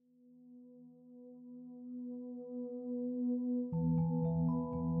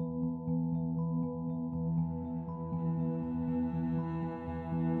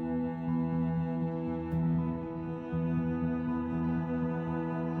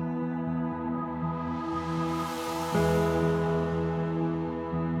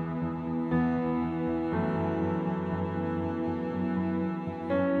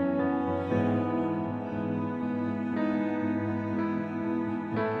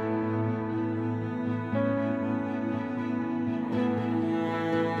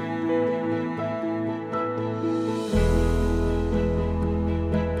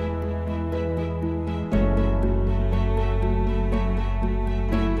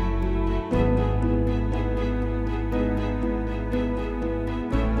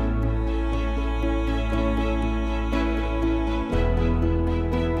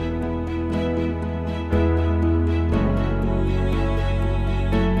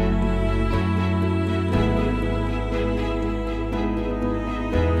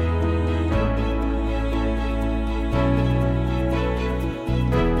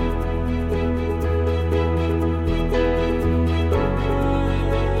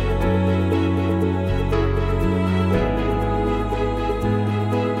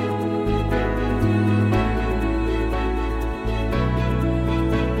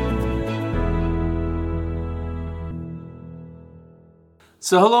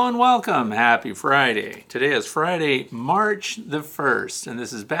So hello and welcome. Happy Friday. Today is Friday, March the 1st, and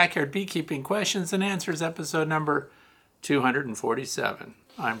this is Backyard Beekeeping Questions and Answers, episode number 247.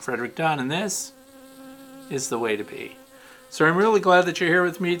 I'm Frederick Dunn, and this is The Way to Be. So I'm really glad that you're here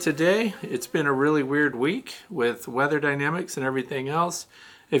with me today. It's been a really weird week with weather dynamics and everything else.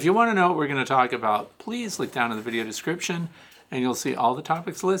 If you want to know what we're going to talk about, please look down in the video description, and you'll see all the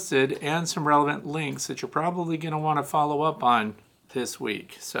topics listed and some relevant links that you're probably going to want to follow up on this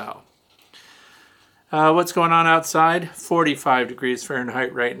week. So what's going on outside? 45 degrees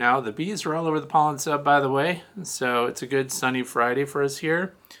Fahrenheit right now. The bees are all over the pollen sub, by the way. So it's a good sunny Friday for us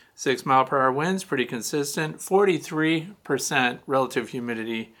here. 6 mile per hour winds, pretty consistent. 43% relative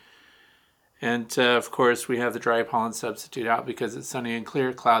humidity. And of course, we have the dry pollen substitute out because it's sunny and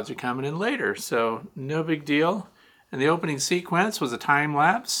clear. Clouds are coming in later, so no big deal. And the opening sequence was a time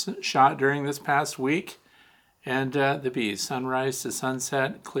lapse shot during this past week. And the bees, sunrise to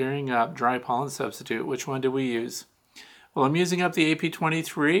sunset, clearing up, dry pollen substitute. Which one did we use? Well, I'm using up the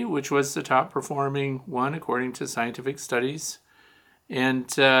AP23, which was the top performing one according to scientific studies. And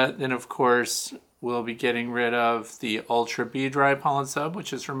then, of course, we'll be getting rid of the Ultra B dry pollen sub,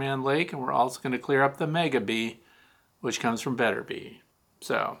 which is from Man Lake. And we're also going to clear up the Mega B, which comes from Better Bee.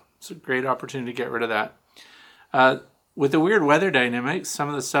 So it's a great opportunity to get rid of that. With the weird weather dynamics, some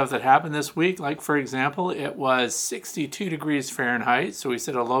of the stuff that happened this week, like for example, it was 62 degrees Fahrenheit. So we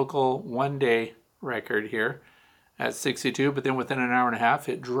set a local one-day record here at 62, but then within an hour and a half,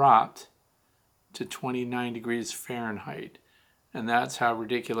 it dropped to 29 degrees Fahrenheit. And that's how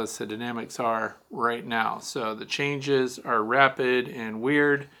ridiculous the dynamics are right now. So the changes are rapid and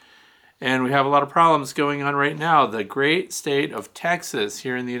weird. And we have a lot of problems going on right now. The great state of Texas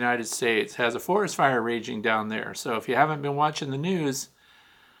here in the United States has a forest fire raging down there. So if you haven't been watching the news,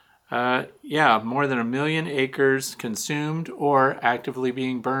 more than 1 million acres consumed or actively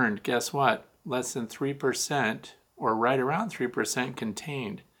being burned. Guess what? Less than 3% or right around 3%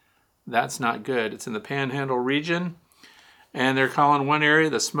 contained. That's not good. It's in the Panhandle region. And they're calling one area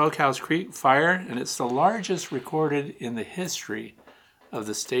the Smokehouse Creek Fire. And it's the largest recorded in the history of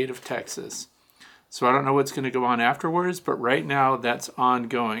the state of Texas. So I don't know what's going to go on afterwards, but right now that's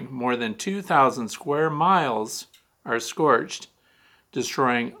ongoing. More than 2,000 square miles are scorched,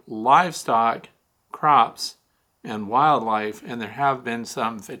 destroying livestock, crops, and wildlife, and there have been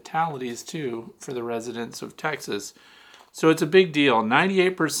some fatalities too for the residents of Texas. So it's a big deal.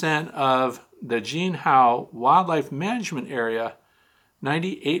 98% of the Gene Howe Wildlife Management Area,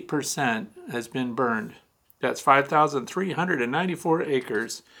 98% has been burned. That's 5,394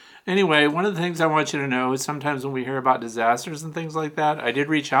 acres. Anyway, one of the things I want you to know is sometimes when we hear about disasters and things like that, I did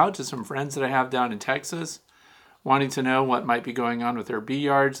reach out to some friends that I have down in Texas, wanting to know what might be going on with their bee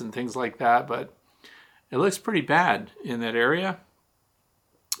yards and things like that, but it looks pretty bad in that area.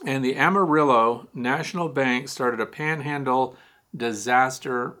 And the Amarillo National Bank started a Panhandle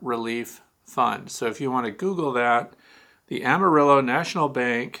Disaster Relief Fund. So if you want to Google that, the Amarillo National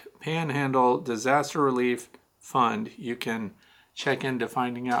Bank Panhandle Disaster Relief Fund, you can check into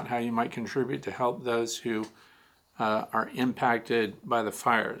finding out how you might contribute to help those who are impacted by the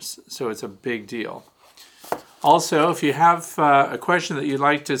fires. So it's a big deal. Also, if you have a question that you'd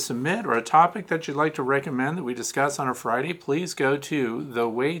like to submit or a topic that you'd like to recommend that we discuss on a Friday, please go to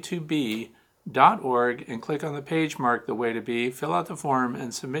thewaytobee.org and click on the page marked The Way to Be, fill out the form,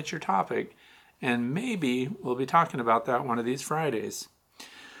 and submit your topic. And maybe we'll be talking about that one of these Fridays.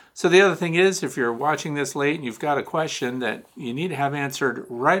 So the other thing is, if you're watching this late and you've got a question that you need to have answered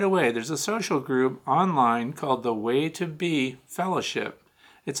right away, there's a social group online called the Way to Be Fellowship.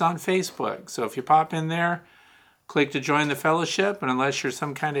 It's on Facebook. So if you pop in there, click to join the fellowship, and unless you're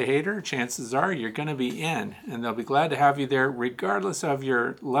some kind of hater, chances are you're going to be in. And they'll be glad to have you there regardless of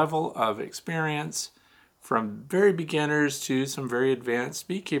your level of experience, from very beginners to some very advanced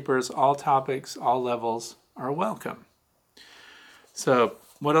beekeepers. All topics, all levels are welcome. So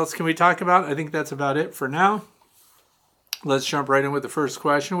what else can we talk about? I think that's about it for now. Let's jump right in with the first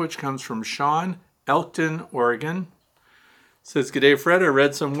question, which comes from Sean, Elkton, Oregon. It says, "Good day, Fred. I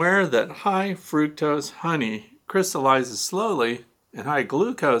read somewhere that high fructose honey crystallizes slowly and high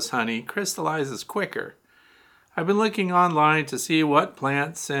glucose honey crystallizes quicker. I've been looking online to see what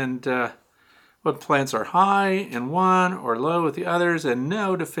plants are high in one or low with the others, and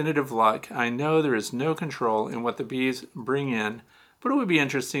no definitive luck. I know there is no control in what the bees bring in, but it would be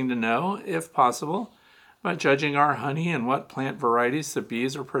interesting to know, if possible, by judging our honey and what plant varieties the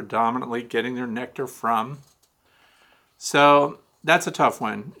bees are predominantly getting their nectar from." So that's a tough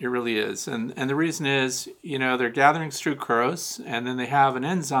one. It really is. And the reason is, they're gathering sucrose, and then they have an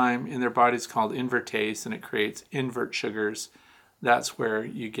enzyme in their bodies called invertase, and it creates invert sugars that's where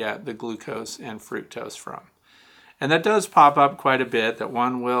you get the glucose and fructose from. And that does pop up quite a bit, that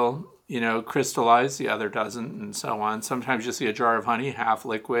one will, crystallize, the other doesn't, and so on. Sometimes you see a jar of honey, half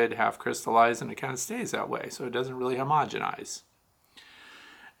liquid, half crystallized, and it kind of stays that way, so it doesn't really homogenize.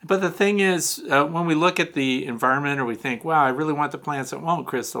 But the thing is, when we look at the environment or we think, wow, I really want the plants that won't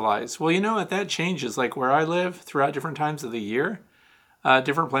crystallize. Well, you know what? That changes. Like where I live, throughout different times of the year,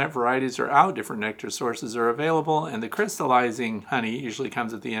 different plant varieties are out, different nectar sources are available, and the crystallizing honey usually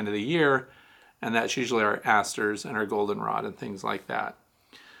comes at the end of the year, and that's usually our asters and our goldenrod and things like that.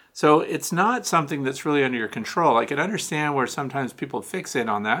 So it's not something that's really under your control. I can understand where sometimes people fixate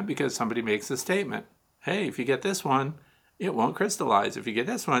on that because somebody makes a statement. Hey, if you get this one, it won't crystallize. If you get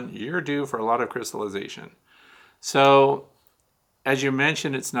this one, you're due for a lot of crystallization. So, as you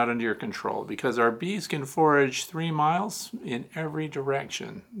mentioned, it's not under your control because our bees can forage 3 miles in every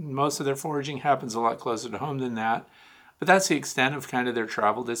direction. Most of their foraging happens a lot closer to home than that, but that's the extent of kind of their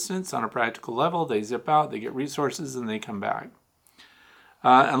travel distance. On a practical level, they zip out, they get resources, and they come back.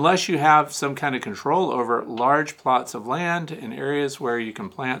 Unless you have some kind of control over large plots of land in areas where you can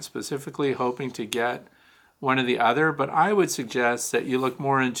plant specifically hoping to get one or the other, but I would suggest that you look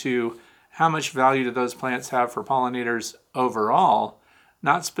more into how much value do those plants have for pollinators overall,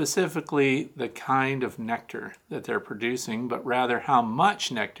 not specifically the kind of nectar that they're producing, but rather how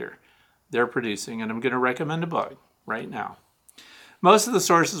much nectar they're producing. And I'm going to recommend a book right now. Most of the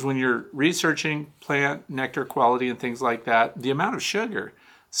sources, when you're researching plant nectar quality and things like that, the amount of sugar,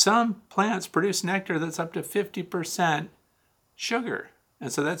 some plants produce nectar that's up to 50% sugar.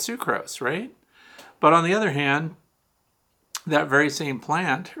 And so that's sucrose, right? But on the other hand, that very same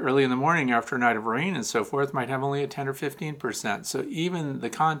plant early in the morning after a night of rain and so forth might have only a 10 or 15%. So even the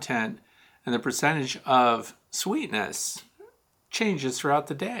content and the percentage of sweetness changes throughout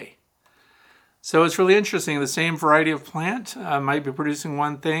the day. So it's really interesting. The same variety of plant might be producing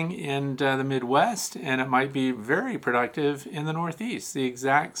one thing in the Midwest, and it might be very productive in the Northeast. The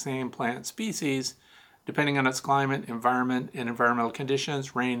exact same plant species, depending on its climate, environment, and environmental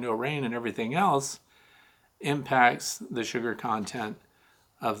conditions, rain, no rain, and everything else, impacts the sugar content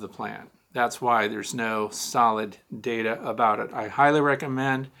of the plant. That's why there's no solid data about it. I highly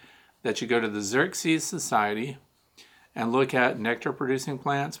recommend that you go to the Xerces Society and look at nectar-producing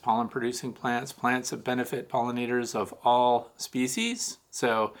plants, pollen-producing plants, plants that benefit pollinators of all species.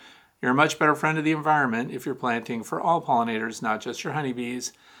 So you're a much better friend of the environment if you're planting for all pollinators, not just your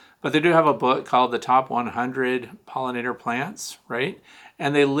honeybees. But they do have a book called The Top 100 Pollinator Plants, right?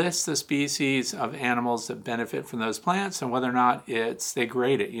 And they list the species of animals that benefit from those plants and whether or not they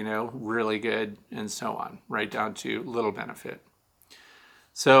grade it, really good and so on, right down to little benefit.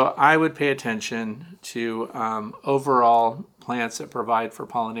 So I would pay attention to overall plants that provide for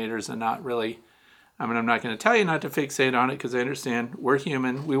pollinators and not really, I'm not going to tell you not to fixate on it because I understand we're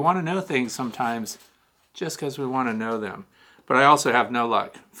human. We want to know things sometimes just because we want to know them. But I also have no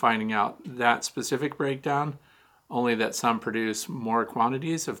luck finding out that specific breakdown, only that some produce more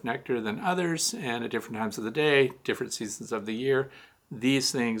quantities of nectar than others, and at different times of the day, different seasons of the year.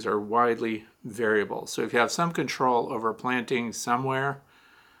 These things are widely variable. So if you have some control over planting somewhere,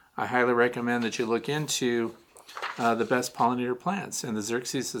 I highly recommend that you look into the best pollinator plants. And the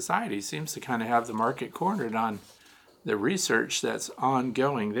Xerces Society seems to kind of have the market cornered on the research that's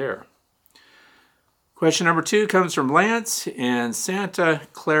ongoing there. Question number 2 comes from Lance in Santa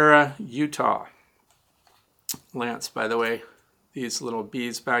Clara, Utah. Lance, by the way, these little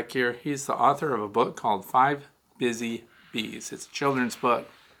bees back here, he's the author of a book called 5 Busy Bees. It's a children's book.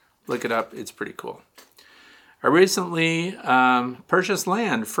 Look it up. It's pretty cool. I recently purchased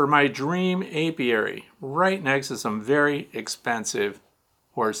land for my dream apiary right next to some very expensive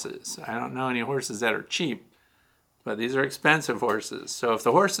horses. I don't know any horses that are cheap, but these are expensive horses. So if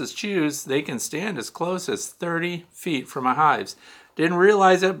the horses choose, they can stand as close as 30 feet from my hives. Didn't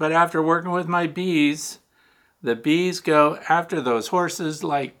realize it, but after working with my bees, the bees go after those horses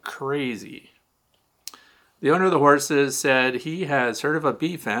like crazy. The owner of the horses said he has heard of a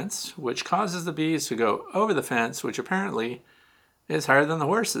bee fence, which causes the bees to go over the fence, which apparently is higher than the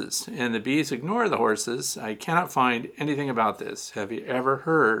horses. And the bees ignore the horses. I cannot find anything about this. Have you ever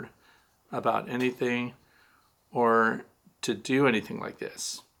heard about anything or to do anything like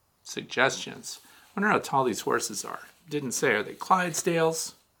this? Suggestions. I wonder how tall these horses are. Didn't say. Are they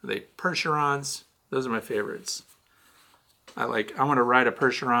Clydesdales? Are they Percherons? Those are my favorites. I want to ride a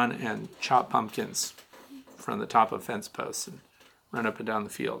Percheron and chop pumpkins from the top of fence posts and run up and down the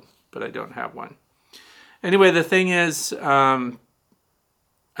field, but I don't have one. Anyway, the thing is, I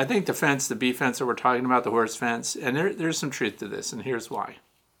think the bee fence that we're talking about, the horse fence, and there's some truth to this, and here's why.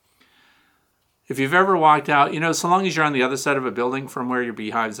 If you've ever walked out, so long as you're on the other side of a building from where your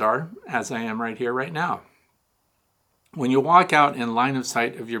beehives are, as I am right here, right now, when you walk out in line of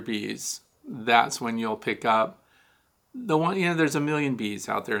sight of your bees, that's when you'll pick up the one, there's a million bees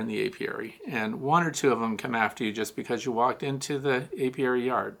out there in the apiary, and one or two of them come after you just because you walked into the apiary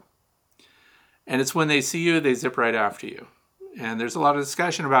yard. And it's when they see you, they zip right after you. And there's a lot of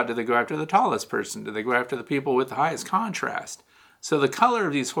discussion about, do they go after the tallest person? Do they go after the people with the highest contrast? So the color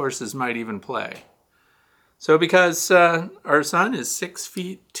of these horses might even play. So because our son is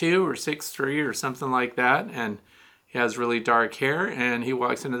 6'2" or 6'3" or something like that, and he has really dark hair, and he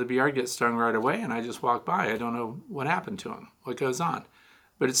walks into the bee yard, gets stung right away, and I just walk by. I don't know what happened to him, what goes on.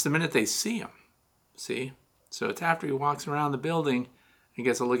 But it's the minute they see him, see? So it's after he walks around the building and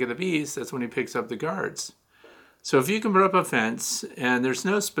gets a look at the bees, that's when he picks up the guards. So if you can put up a fence, and there's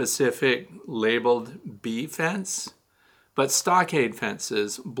no specific labeled bee fence, but stockade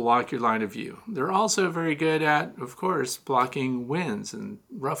fences block your line of view. They're also very good at, of course, blocking winds and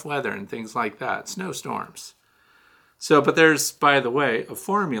rough weather and things like that, snowstorms. So, but there's, by the way, a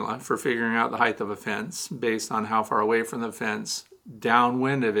formula for figuring out the height of a fence based on how far away from the fence,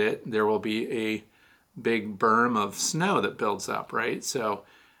 downwind of it, there will be a big berm of snow that builds up, right? So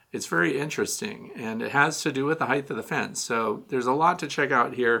it's very interesting, and it has to do with the height of the fence. So there's a lot to check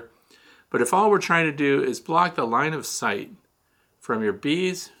out here. But if all we're trying to do is block the line of sight from your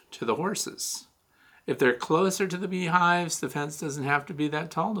bees to the horses, if they're closer to the beehives, the fence doesn't have to be that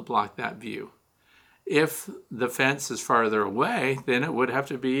tall to block that view. If the fence is farther away, then it would have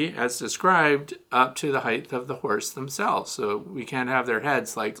to be, as described, up to the height of the horse themselves. So we can't have their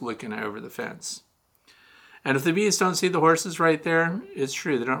heads like looking over the fence. And if the bees don't see the horses right there, it's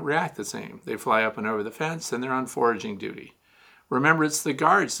true, they don't react the same. They fly up and over the fence, and they're on foraging duty. Remember, it's the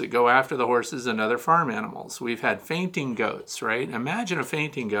guards that go after the horses and other farm animals. We've had fainting goats, right? Imagine a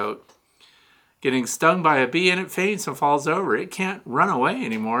fainting goat getting stung by a bee, and it faints and falls over. It can't run away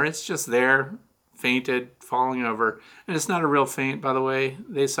anymore. It's just there, fainted, falling over. And it's not a real faint, by the way.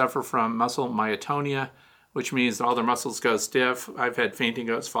 They suffer from muscle myotonia, which means all their muscles go stiff. I've had fainting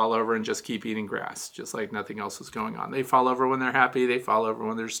goats fall over and just keep eating grass, just like nothing else is going on. They fall over when they're happy. They fall over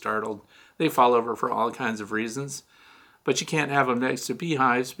when they're startled. They fall over for all kinds of reasons. But you can't have them next to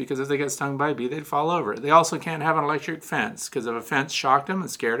beehives, because if they get stung by a bee, they'd fall over. They also can't have an electric fence, because if a fence shocked them and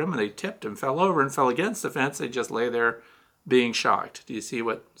scared them and they tipped and fell over and fell against the fence, they'd just lay there being shocked. Do you see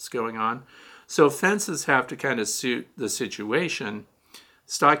what's going on? So fences have to kind of suit the situation.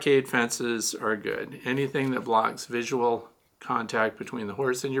 Stockade fences are good. Anything that blocks visual contact between the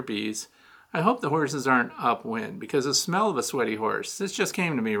horse and your bees. I hope the horses aren't upwind, because the smell of a sweaty horse, this just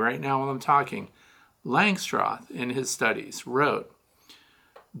came to me right now while I'm talking. Langstroth, in his studies, wrote,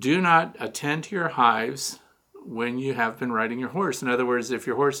 "Do not attend to your hives when you have been riding your horse." In other words, if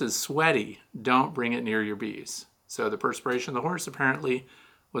your horse is sweaty, don't bring it near your bees. So the perspiration of the horse apparently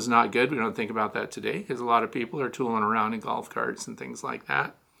was not good. We don't think about that today, because a lot of people are tooling around in golf carts and things like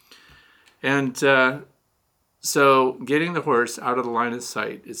that. And so getting the horse out of the line of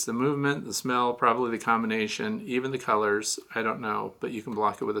sight, it's the movement, the smell, probably the combination, even the colors, I don't know, but you can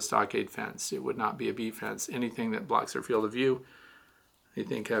block it with a stockade fence. It would not be a bee fence. Anything that blocks their field of view, I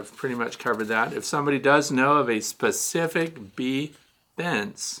think I've pretty much covered that. If somebody does know of a specific bee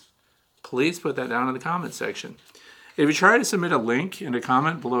fence, please put that down in the comment section. If you try to submit a link in a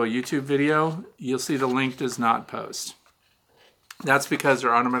comment below a YouTube video, you'll see the link does not post. That's because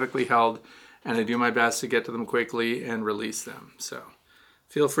they're automatically held, and I do my best to get to them quickly and release them. So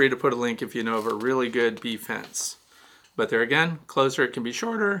feel free to put a link if you know of a really good bee fence. But there again, closer it can be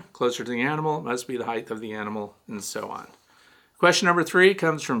shorter, closer to the animal, it must be the height of the animal, and so on. Question number 3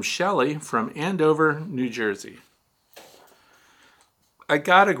 comes from Shelley from Andover, New Jersey. I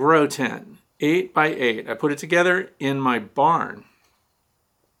got a grow tent, 8 by 8. I put it together in my barn.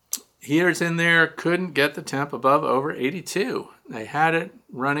 Heaters in there, couldn't get the temp above over 82. I had it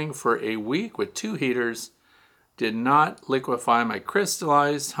running for a week with 2 heaters, did not liquefy my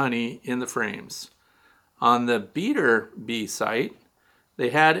crystallized honey in the frames. On the Beater Bee site, they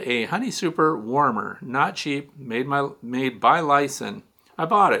had a Honey Super warmer, not cheap, made by Lyson. I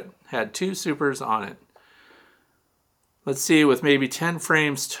bought it, had 2 supers on it. Let's see, with maybe 10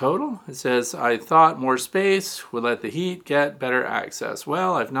 frames total, it says, I thought more space would let the heat get better access.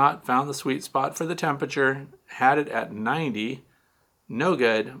 Well, I've not found the sweet spot for the temperature, had it at 90, no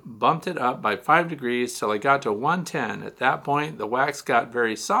good, bumped it up by 5 degrees till I got to 110. At that point, the wax got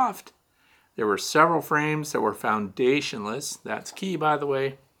very soft. There were several frames that were foundationless, that's key by the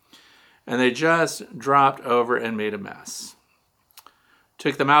way, and they just dropped over and made a mess.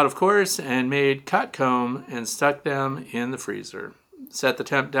 Took them out, of course, and made cut comb and stuck them in the freezer. set the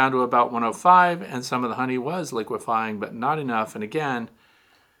temp down to about 105, and some of the honey was liquefying, but not enough. And again,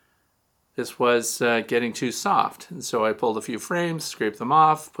 this was getting too soft. And so I pulled a few frames, scraped them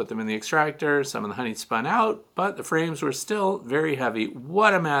off, put them in the extractor. Some of the honey spun out, but the frames were still very heavy.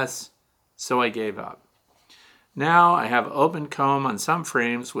 What a mess. So I gave up. Now I have open comb on some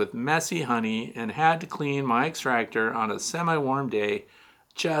frames with messy honey and had to clean my extractor on a semi-warm day.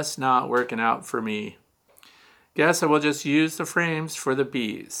 Just not working out for me. Guess I will just use the frames for the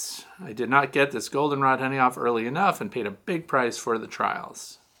bees. I did not get this goldenrod honey off early enough and paid a big price for the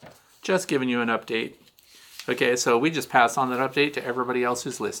trials. Just giving you an update. Okay, so we just passed on that update to everybody else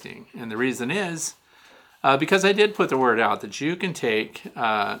who's listening. And the reason is because I did put the word out that you can take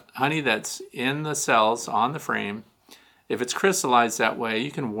honey that's in the cells on the frame. If it's crystallized that way,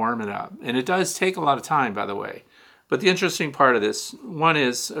 you can warm it up. And it does take a lot of time, by the way. But the interesting part of this, one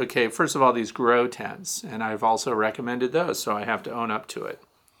is, okay, first of all, these grow tents. And I've also recommended those, so I have to own up to it.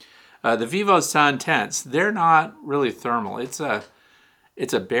 The Vivo Sun tents, they're not really thermal. It's a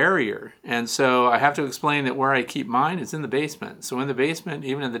barrier. And so I have to explain that where I keep mine is in the basement. So in the basement,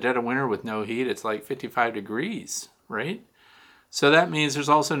 even in the dead of winter with no heat, it's like 55 degrees, right? So that means there's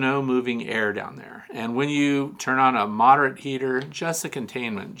also no moving air down there. And when you turn on a moderate heater, just the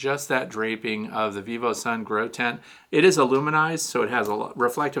containment, just that draping of the Vivo Sun grow tent, it is aluminized, so it has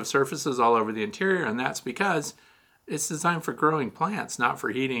reflective surfaces all over the interior, and that's because it's designed for growing plants, not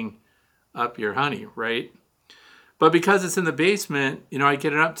for heating up your honey, right? But because it's in the basement, I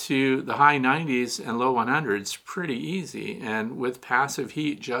get it up to the high 90s and low 100s pretty easy, and with passive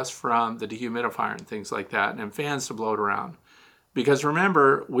heat just from the dehumidifier and things like that, and fans to blow it around. Because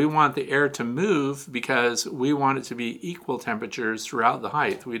remember, we want the air to move because we want it to be equal temperatures throughout the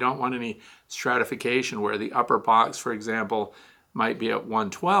height. We don't want any stratification where the upper box, for example, might be at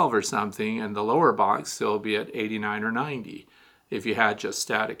 112 or something, and the lower box still be at 89 or 90. If you had just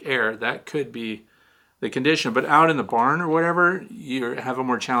static air, that could be the condition. But out in the barn or whatever, you have a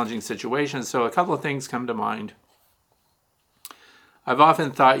more challenging situation. So a couple of things come to mind. I've often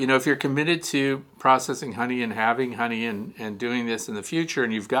thought, if you're committed to processing honey and having honey and doing this in the future,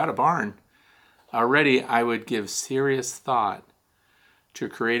 and you've got a barn already, I would give serious thought to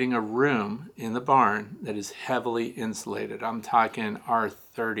creating a room in the barn that is heavily insulated. I'm talking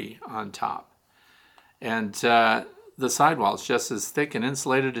R30 on top. And the sidewalls just as thick and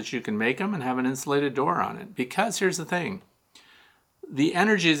insulated as you can make them, and have an insulated door on it. Because here's the thing. The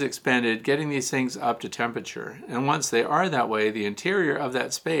energy is expended getting these things up to temperature. And once they are that way, the interior of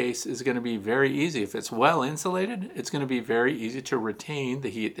that space is going to be very easy. If it's well insulated, it's going to be very easy to retain the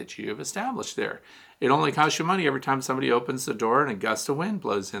heat that you have established there. It only costs you money every time somebody opens the door and a gust of wind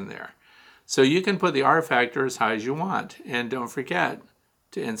blows in there. So you can put the R factor as high as you want. And don't forget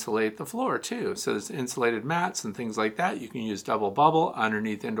to insulate the floor too. So there's insulated mats and things like that. You can use double bubble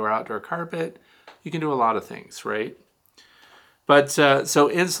underneath indoor-outdoor carpet. You can do a lot of things, right? But so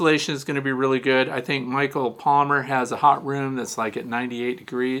insulation is going to be really good. I think Michael Palmer has a hot room that's like at 98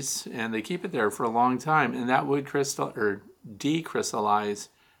 degrees, and they keep it there for a long time, and that would decrystallize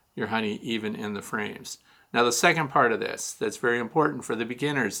your honey even in the frames. Now the second part of this that's very important for the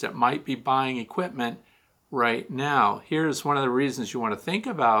beginners that might be buying equipment right now. Here's one of the reasons you want to think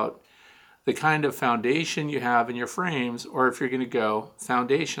about the kind of foundation you have in your frames, or if you're going to go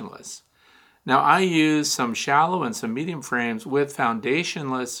foundationless. Now I use some shallow and some medium frames with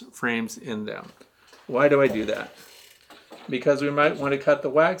foundationless frames in them. Why do I do that? Because we might want to cut the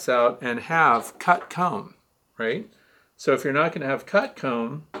wax out and have cut comb, right? So if you're not going to have cut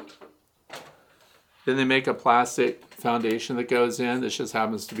comb, then they make a plastic foundation that goes in. This just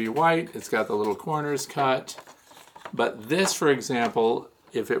happens to be white. It's got the little corners cut. But this, for example,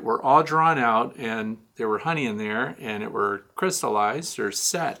 if it were all drawn out and there were honey in there and it were crystallized or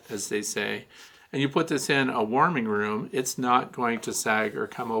set, as they say, and you put this in a warming room, it's not going to sag or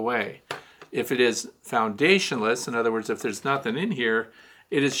come away. If it is foundationless, in other words, if there's nothing in here,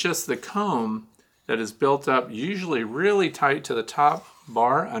 it is just the comb that is built up usually really tight to the top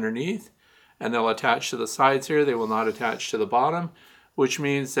bar underneath, and they'll attach to the sides here. They will not attach to the bottom, which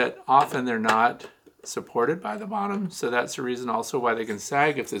means that often they're not supported by the bottom. So that's the reason also why they can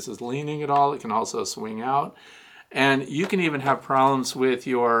sag. If this is leaning at all, it can also swing out. And you can even have problems with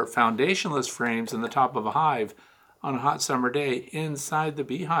your foundationless frames in the top of a hive on a hot summer day. Inside the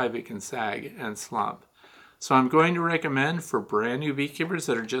beehive, it can sag and slump. So I'm going to recommend for brand new beekeepers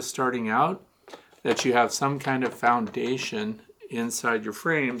that are just starting out that you have some kind of foundation inside your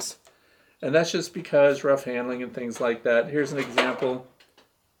frames. And that's just because rough handling and things like that. Here's an example.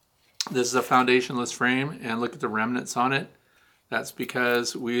 This is a foundationless frame, and look at the remnants on it. That's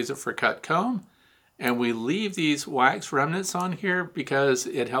because we use it for cut comb, And we leave these wax remnants on here because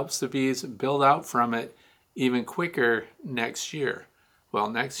it helps the bees build out from it even quicker next year. Well,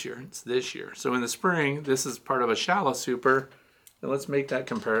 next year, it's this year. So in the spring, this is part of a shallow super. And let's make that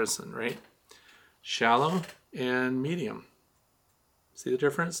comparison, right? Shallow and medium. See the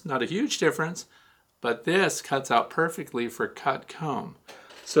difference? Not a huge difference, but this cuts out perfectly for cut comb.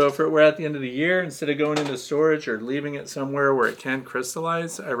 So if it were at the end of the year, instead of going into storage or leaving it somewhere where it can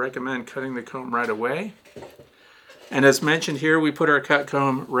crystallize, I recommend cutting the comb right away. And as mentioned here, we put our cut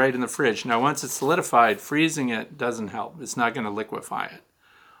comb right in the fridge. Now once it's solidified, freezing it doesn't help. It's not going to liquefy it.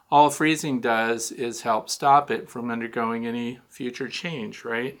 All freezing does is help stop it from undergoing any future change,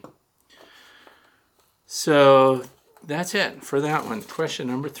 right? So that's it for that one. Question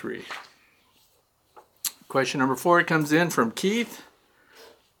number 3. Question number 4 comes in from Keith.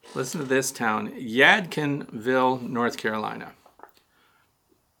 Listen to this town, Yadkinville, North Carolina.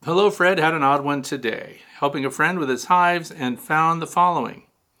 Hello, Fred. Had an odd one today. Helping a friend with his hives and found the following.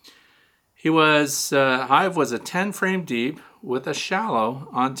 Hive was a 10 frame deep with a shallow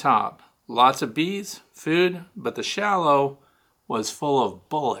on top. Lots of bees, food, but the shallow was full of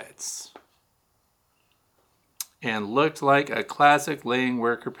bullets and looked like a classic laying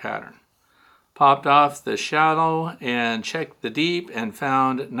worker pattern. Popped off the shallow and checked the deep and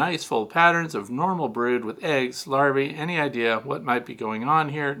found nice full patterns of normal brood with eggs, larvae. Any idea what might be going on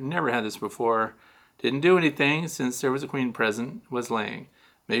here? Never had this before. Didn't do anything since there was a queen present, was laying.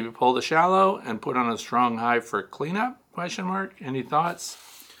 Maybe pull the shallow and put on a strong hive for cleanup? ? Any thoughts?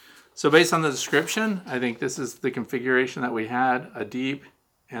 So based on the description, I think this is the configuration that we had, a deep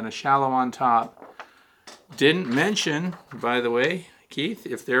and a shallow on top. Didn't mention, by the way, Keith,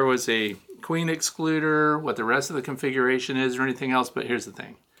 if there was a queen excluder, what the rest of the configuration is or anything else, but here's the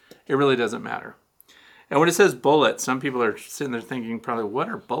thing. It really doesn't matter. And when it says bullets, some people are sitting there thinking probably, what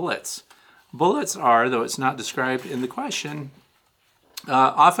are bullets? Bullets are, though it's not described in the question,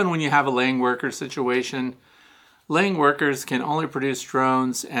 often when you have a laying worker situation, laying workers can only produce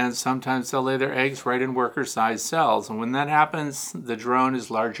drones, and sometimes they'll lay their eggs right in worker-sized cells. And when that happens, the drone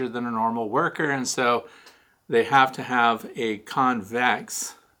is larger than a normal worker, and so they have to have a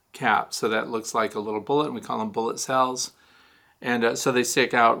convex cap. So that looks like a little bullet, and we call them bullet cells. And so they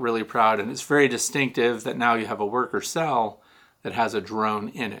stick out really proud, and it's very distinctive that now you have a worker cell that has a drone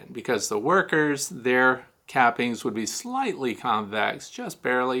in it, because the workers, their cappings would be slightly convex, just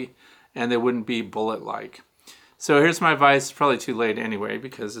barely, and they wouldn't be bullet-like. So here's my advice. It's probably too late anyway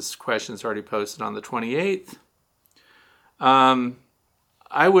because this question's already posted on the 28th.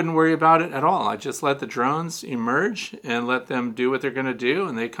 I wouldn't worry about it at all. I just let the drones emerge and let them do what they're going to do,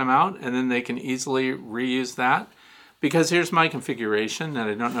 and they come out, and then they can easily reuse that. Because here's my configuration, and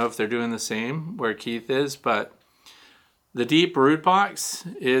I don't know if they're doing the same where Keith is, but the deep brood box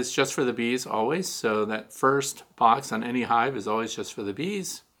is just for the bees always. So that first box on any hive is always just for the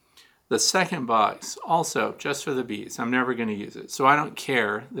bees. The second box, also just for the bees. I'm never going to use it. So I don't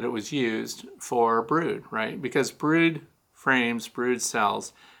care that it was used for brood, right? Because brood frames, brood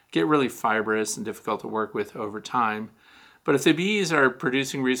cells, get really fibrous and difficult to work with over time. But if the bees are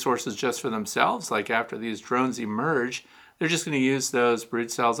producing resources just for themselves, like after these drones emerge, they're just going to use those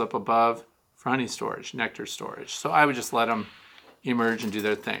brood cells up above for honey storage, nectar storage. So I would just let them emerge and do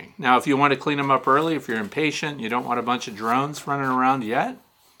their thing. Now, if you want to clean them up early, if you're impatient, you don't want a bunch of drones running around yet,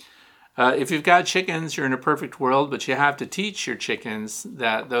 if you've got chickens, you're in a perfect world, but you have to teach your chickens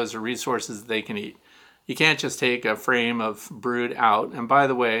that those are resources they can eat. You can't just take a frame of brood out. And by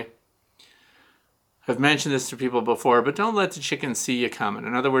the way, I've mentioned this to people before, but don't let the chickens see you coming.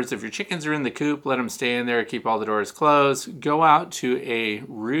 In other words, if your chickens are in the coop, let them stay in there, keep all the doors closed. Go out to a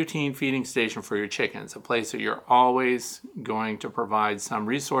routine feeding station for your chickens, a place that you're always going to provide some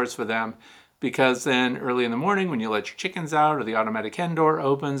resource for them, because then early in the morning when you let your chickens out or the automatic hen door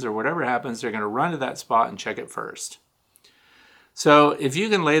opens or whatever happens, they're going to run to that spot and check it first. So if you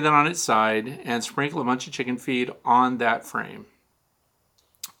can lay that on its side and sprinkle a bunch of chicken feed on that frame,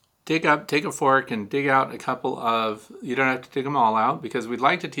 take a fork and dig out a couple of, you don't have to dig them all out because we'd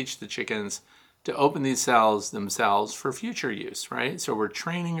like to teach the chickens to open these cells themselves for future use, right? So we're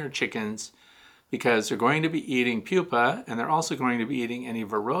training our chickens because they're going to be eating pupa, and they're also going to be eating any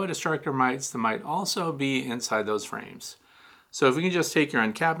varroa destructor mites that might also be inside those frames. So if you can just take your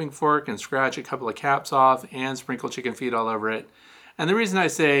uncapping fork and scratch a couple of caps off and sprinkle chicken feed all over it. And the reason I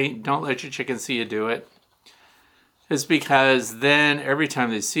say don't let your chickens see you do it is because then every time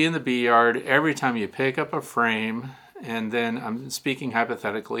they see in the bee yard, every time you pick up a frame, and then I'm speaking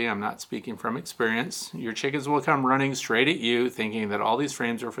hypothetically, I'm not speaking from experience, your chickens will come running straight at you thinking that all these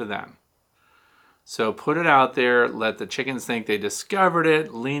frames are for them. So put it out there, let the chickens think they discovered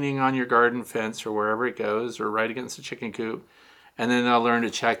it, leaning on your garden fence or wherever it goes, or right against the chicken coop. And then they'll learn to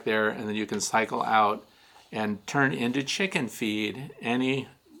check there, and then you can cycle out and turn into chicken feed any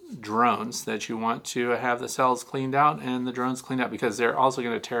drones that you want to have the cells cleaned out and the drones cleaned out, because they're also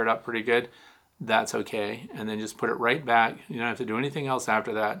going to tear it up pretty good. That's okay. And then just put it right back. You don't have to do anything else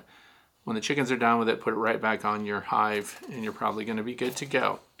after that. When the chickens are done with it, put it right back on your hive, and you're probably going to be good to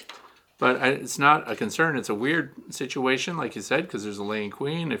go. But it's not a concern. It's a weird situation, like you said, because there's a laying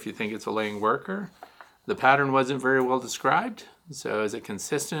queen. If you think it's a laying worker, the pattern wasn't very well described. So is it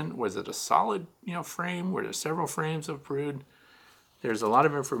consistent? Was it a solid, frame? Were there several frames of brood? There's a lot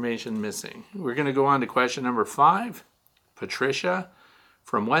of information missing. We're going to go on to question number 5. Patricia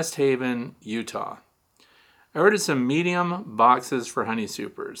from West Haven, Utah. I ordered some medium boxes for honey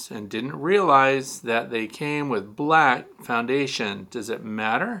supers and didn't realize that they came with black foundation. Does it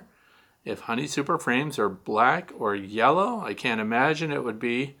matter if honey super frames are black or yellow? I can't imagine it would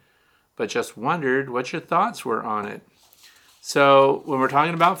be, but just wondered what your thoughts were on it. So when we're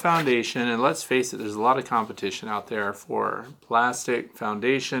talking about foundation, and let's face it, there's a lot of competition out there for plastic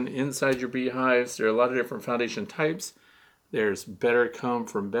foundation inside your beehives. There are a lot of different foundation types. There's Better Comb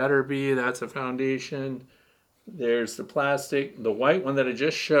from Better Bee, that's a foundation. There's the plastic, the white one that I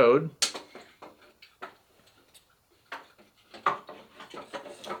just showed.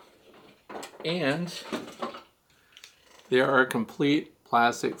 And there are complete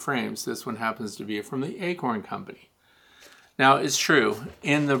plastic frames. This one happens to be from the Acorn Company. Now, it's true,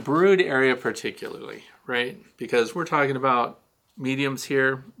 in the brood area particularly, right? Because we're talking about mediums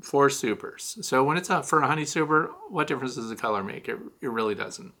here for supers. So when it's up for a honey super, what difference does the color make? It really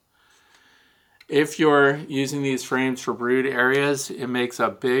doesn't. If you're using these frames for brood areas, it makes a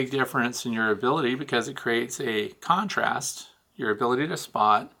big difference in your ability, because it creates a contrast, your ability to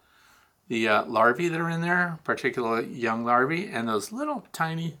spot the larvae that are in there, particularly young larvae, and those little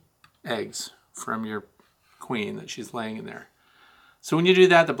tiny eggs from your queen that she's laying in there. So when you do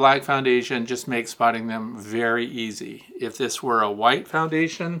that, the black foundation just makes spotting them very easy. If this were a white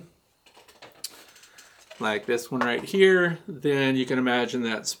foundation, like this one right here, then you can imagine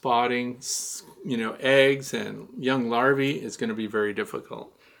that spotting, eggs and young larvae is going to be very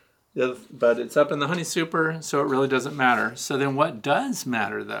difficult. But it's up in the honey super, so it really doesn't matter. So then what does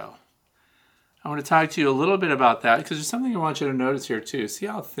matter, though? I want to talk to you a little bit about that, because there's something I want you to notice here too. See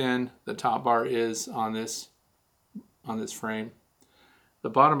how thin the top bar is on this frame? The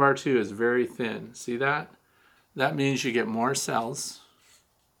bottom bar too is very thin. See that? That means you get more cells,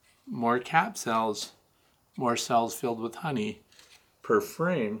 more cap cells, more cells filled with honey per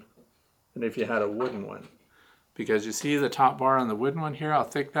frame than if you had a wooden one. Because you see the top bar on the wooden one here, how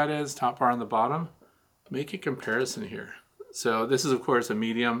thick that is, top bar on the bottom? Make a comparison here. So this is, of course, a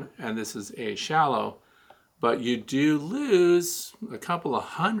medium, and this is a shallow, but you do lose a couple of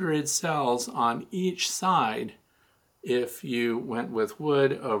hundred cells on each side if you went with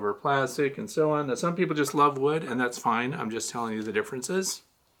wood over plastic and so on. Now, some people just love wood, and that's fine. I'm just telling you the differences.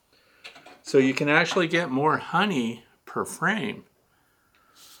 So you can actually get more honey per frame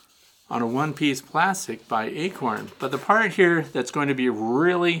on a one-piece plastic by Acorn. But the part here that's going to be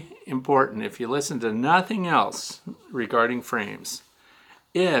really important, if you listen to nothing else regarding frames,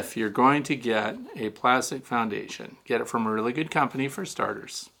 if you're going to get a plastic foundation, get it from a really good company for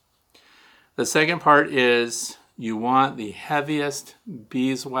starters. The second part is you want the heaviest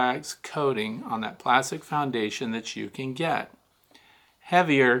beeswax coating on that plastic foundation that you can get.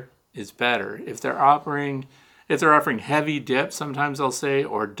 Heavier is better. If they're offering heavy dip, sometimes they'll say,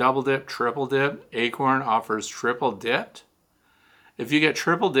 or double dip, triple dip. Acorn offers triple dipped. If you get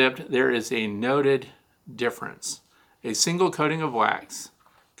triple dipped, there is a noted difference. A single coating of wax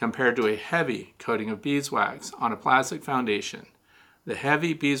compared to a heavy coating of beeswax on a plastic foundation. The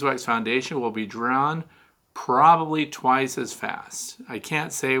heavy beeswax foundation will be drawn probably twice as fast. I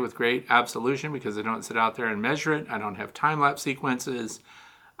can't say with great absolution because I don't sit out there and measure it. I don't have time-lapse sequences.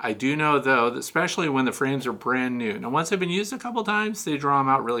 I do know, though, that especially when the frames are brand new. Now, once they've been used a couple times, they draw them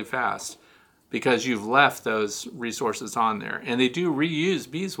out really fast because you've left those resources on there. And they do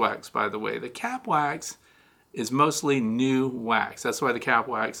reuse beeswax, by the way. The cap wax is mostly new wax. That's why the cap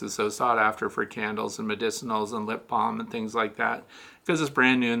wax is so sought after for candles and medicinals and lip balm and things like that, because it's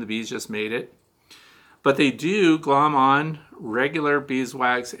brand new and the bees just made it. But they do glom on regular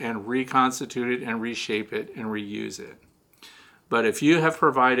beeswax and reconstitute it and reshape it and reuse it. But if you have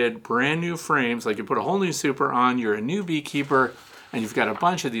provided brand new frames, like you put a whole new super on, you're a new beekeeper, and you've got a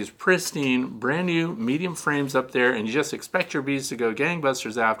bunch of these pristine, brand new medium frames up there, and you just expect your bees to go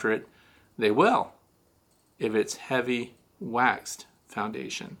gangbusters after it, they will, if it's heavy waxed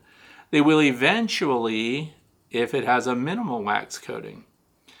foundation. They will eventually if it has a minimal wax coating.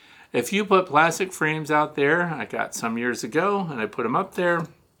 If you put plastic frames out there, I got some years ago and I put them up there,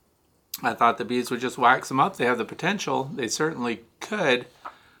 I thought the bees would just wax them up. They have the potential. They certainly could.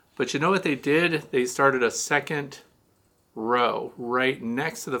 But you know what they did? They started a second row right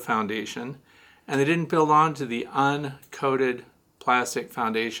next to the foundation, and they didn't build onto the uncoated plastic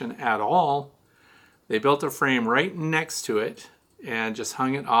foundation at all. They built a frame right next to it and just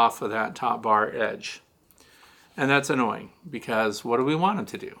hung it off of that top bar edge. And that's annoying because what do we want them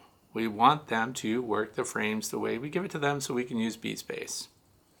to do? We want them to work the frames the way we give it to them so we can use bee space.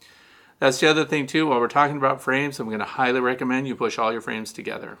 That's the other thing too. While we're talking about frames, I'm going to highly recommend you push all your frames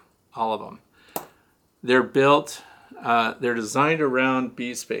together, all of them. They're built, they're designed around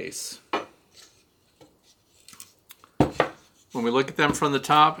bee space. When we look at them from the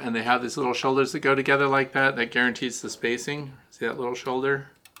top and they have these little shoulders that go together like that, that guarantees the spacing. See that little shoulder?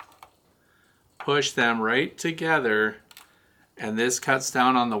 Push them right together, and this cuts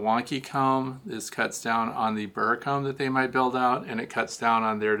down on the wonky comb, this cuts down on the burr comb that they might build out, and it cuts down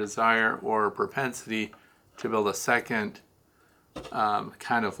on their desire or propensity to build a second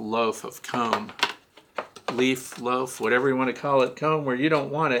kind of loaf of comb, leaf, loaf, whatever you want to call it, comb where you don't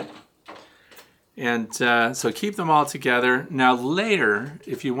want it. And so keep them all together. Now later,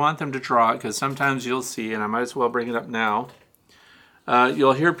 if you want them to draw it, because sometimes you'll see, and I might as well bring it up now,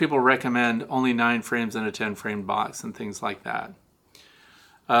 you'll hear people recommend only 9 frames in a 10-frame box and things like that.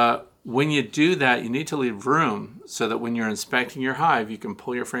 When you do that, you need to leave room so that when you're inspecting your hive, you can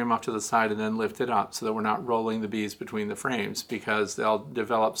pull your frame off to the side and then lift it up so that we're not rolling the bees between the frames, because they'll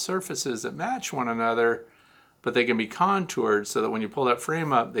develop surfaces that match one another, but they can be contoured so that when you pull that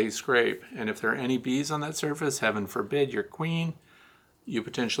frame up, they scrape. And if there are any bees on that surface, heaven forbid, your queen, you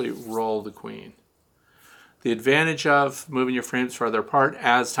potentially roll the queen. The advantage of moving your frames farther apart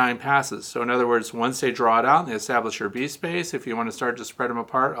as time passes. So in other words, once they draw it out and they establish your bee space, if you want to start to spread them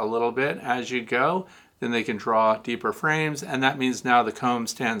apart a little bit as you go, then they can draw deeper frames. And that means now the comb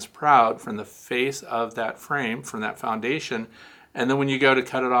stands proud from the face of that frame, from that foundation. And then when you go to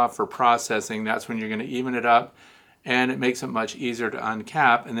cut it off for processing, that's when you're going to even it up. And it makes it much easier to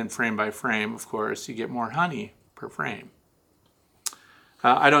uncap. And then frame by frame, of course, you get more honey per frame.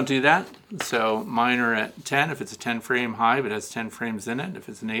 I don't do that, so mine are at 10. If it's a 10-frame hive, it has 10 frames in it. If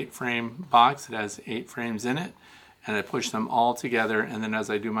it's an 8-frame box, it has 8 frames in it. And I push them all together, and then as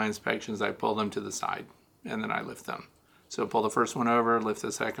I do my inspections, I pull them to the side, and then I lift them. So pull the first one over, lift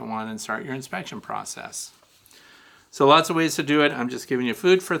the second one, and start your inspection process. So lots of ways to do it. I'm just giving you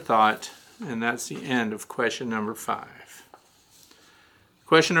food for thought, and that's the end of question number 5.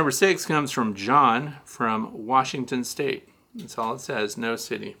 Question number 6 comes from John from Washington State. That's all it says, no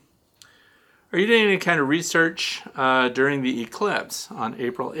city. Are you doing any kind of research during the eclipse on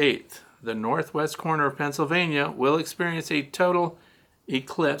April 8th? The northwest corner of Pennsylvania will experience a total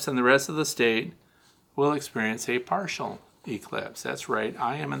eclipse, and the rest of the state will experience a partial eclipse. That's right,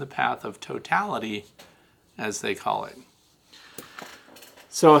 I am in the path of totality, as they call it.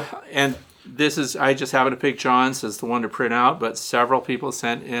 So, and this is, I just happened to pick John's as the one to print out, but several people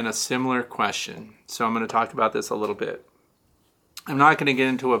sent in a similar question. So I'm going to talk about this a little bit. I'm not going to get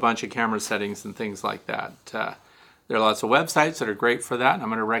into a bunch of camera settings and things like that. There are lots of websites that are great for that, and I'm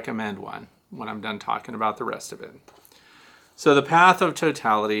going to recommend one when I'm done talking about the rest of it. So the path of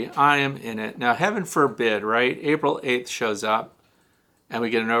totality, I am in it. Now, heaven forbid, right? April 8th shows up, and we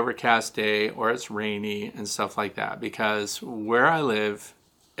get an overcast day, or it's rainy and stuff like that, because where I live,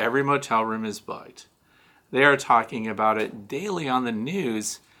 every motel room is booked. They are talking about it daily on the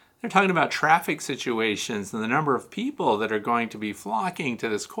news. They're talking about traffic situations and the number of people that are going to be flocking to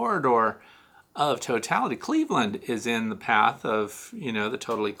this corridor of totality. Cleveland is in the path of, the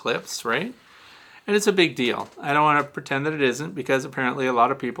total eclipse, right? And it's a big deal. I don't want to pretend that it isn't, because apparently a lot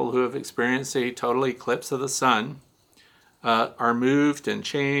of people who have experienced a total eclipse of the sun are moved and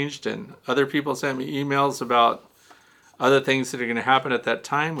changed, and other people sent me emails about other things that are going to happen at that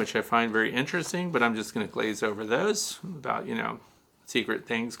time, which I find very interesting, but I'm just going to glaze over those about, secret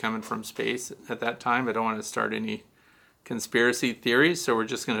things coming from space at that time. I don't want to start any conspiracy theories, so we're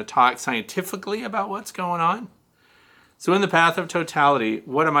just going to talk scientifically about what's going on. So in the path of totality,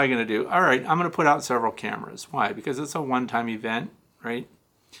 what am I going to do? All right, I'm going to put out several cameras. Why? Because it's a one-time event, right?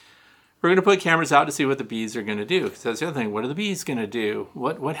 We're going to put cameras out to see what the bees are going to do, because that's the other thing. What are the bees going to do?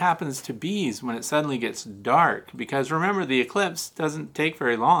 What happens to bees when it suddenly gets dark? Because remember, the eclipse doesn't take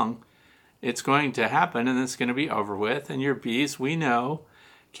very long. It's going to happen, and it's going to be over with. And your bees, we know,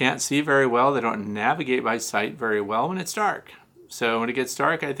 can't see very well. They don't navigate by sight very well when it's dark. So when it gets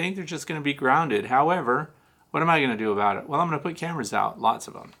dark, I think they're just going to be grounded. However, what am I going to do about it? Well, I'm going to put cameras out, lots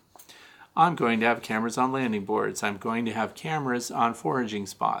of them. I'm going to have cameras on landing boards. I'm going to have cameras on foraging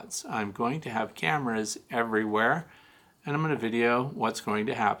spots. I'm going to have cameras everywhere. And I'm going to video what's going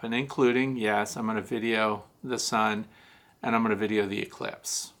to happen, including, yes, I'm going to video the sun and I'm going to video the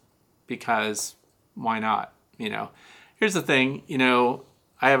eclipse. Because why not? Here's the thing,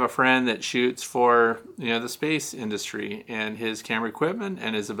 I have a friend that shoots for, the space industry, and his camera equipment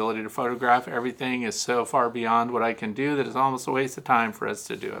and his ability to photograph everything is so far beyond what I can do that it's almost a waste of time for us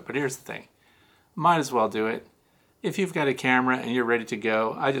to do it. But here's the thing, might as well do it. If you've got a camera and you're ready to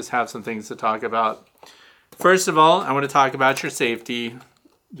go, I just have some things to talk about. First of all, I want to talk about your safety.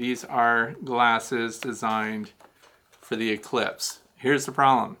 These are glasses designed for the eclipse. Here's the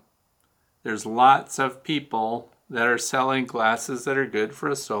problem. There's lots of people that are selling glasses that are good for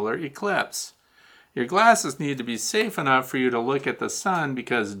a solar eclipse. Your glasses need to be safe enough for you to look at the sun,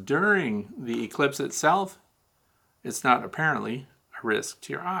 because during the eclipse itself, it's not apparently a risk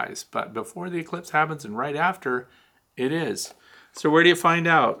to your eyes. But before the eclipse happens and right after, it is. So where do you find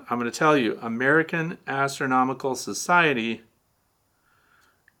out? I'm going to tell you, American Astronomical Society.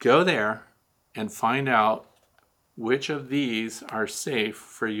 Go there and find out which of these are safe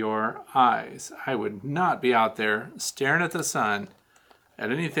for your eyes. I would not be out there staring at the sun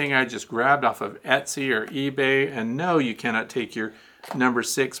at anything I just grabbed off of Etsy or eBay. And no, you cannot take your number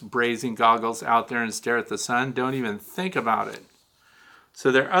 6 brazing goggles out there and stare at the sun. Don't even think about it. So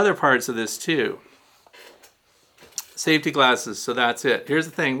there are other parts of this too. Safety glasses, so that's it. Here's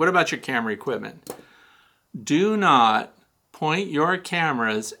the thing, what about your camera equipment? Do not point your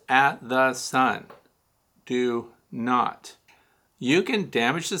cameras at the sun. Do not. You can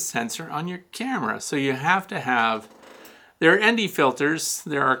damage the sensor on your camera, so you have to have, there are ND filters,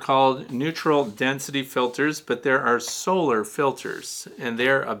 there are called neutral density filters, but there are solar filters, and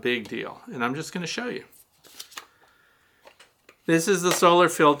they're a big deal. And I'm just going to show you. This is the solar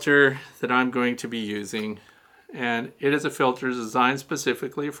filter that I'm going to be using, and it is a filter designed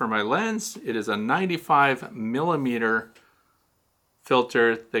specifically for my lens. It is a 95 millimeter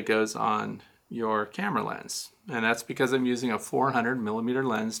filter that goes on your camera lens. And that's because I'm using a 400 millimeter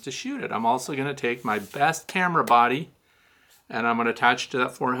lens to shoot it. I'm also going to take my best camera body and I'm going to attach it to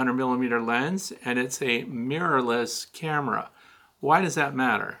that 400 millimeter lens, and it's a mirrorless camera. Why does that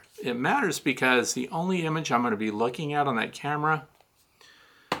matter? It matters because the only image I'm going to be looking at on that camera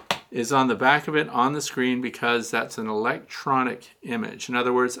is on the back of it on the screen, because that's an electronic image. In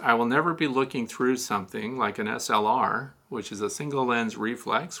other words, I will never be looking through something like an SLR, which is a single lens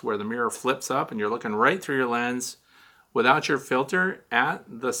reflex where the mirror flips up and you're looking right through your lens without your filter at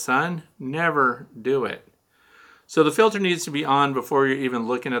the sun. Never do it. So the filter needs to be on before you're even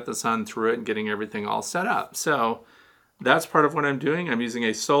looking at the sun through it and getting everything all set up. So that's part of what I'm doing. I'm using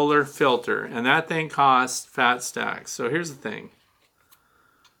a solar filter, and that thing costs fat stacks. So here's the thing.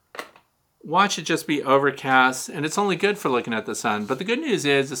 Watch it just be overcast, and it's only good for looking at the sun. But the good news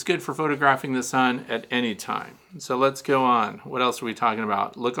is it's good for photographing the sun at any time. So let's go on. What else are we talking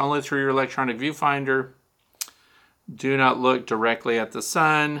about? Look only through your electronic viewfinder. Do not look directly at the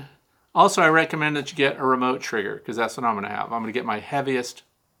sun. Also, I recommend that you get a remote trigger, because that's what I'm going to have. I'm going to get my heaviest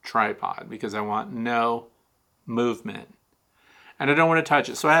tripod because I want no movement. And I don't want to touch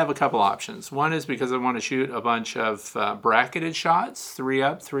it. So I have a couple options. One is because I want to shoot a bunch of bracketed shots, 3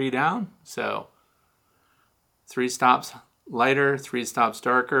 up, 3 down. So 3 stops lighter, 3 stops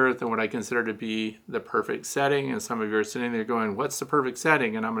darker than what I consider to be the perfect setting. And some of you are sitting there going, what's the perfect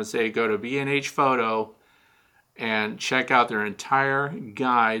setting? And I'm going to say, go to B&H Photo and check out their entire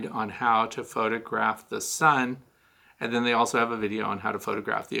guide on how to photograph the sun. And then they also have a video on how to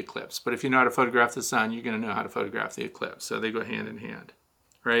photograph the eclipse. But if you know how to photograph the sun, you're going to know how to photograph the eclipse. So they go hand in hand,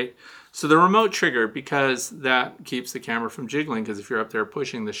 right? So the remote trigger, because that keeps the camera from jiggling, because if you're up there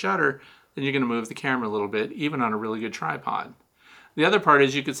pushing the shutter, then you're going to move the camera a little bit, even on a really good tripod. The other part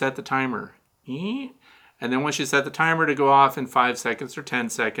is you could set the timer. And then once you set the timer to go off in 5 seconds or 10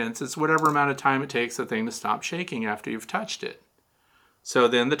 seconds, it's whatever amount of time it takes the thing to stop shaking after you've touched it. So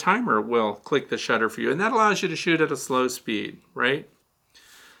then the timer will click the shutter for you, and that allows you to shoot at a slow speed, right?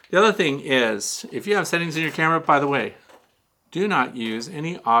 The other thing is, if you have settings in your camera, by the way, do not use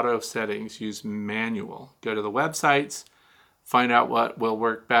any auto settings, use manual. Go to the websites, find out what will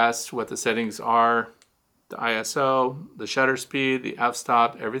work best, what the settings are, the ISO, the shutter speed, the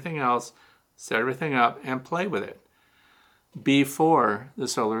f-stop, everything else, set everything up and play with it. Before the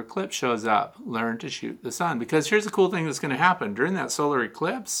solar eclipse shows up, learn to shoot the sun. Because here's the cool thing that's going to happen. During that solar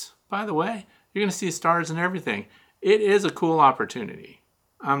eclipse, by the way, you're going to see stars and everything. It is a cool opportunity.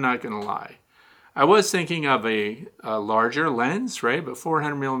 I'm not going to lie. I was thinking of a larger lens, right? But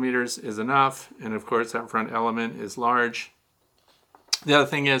 400 millimeters is enough. And of course, that front element is large. The other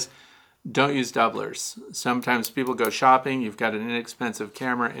thing is, Don't use doublers. Sometimes people go shopping, you've got an inexpensive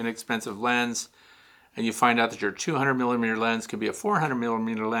camera, inexpensive lens, and you find out that your 200 millimeter lens could be a 400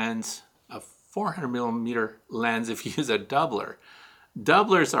 millimeter lens, a 400 millimeter lens if you use a doubler.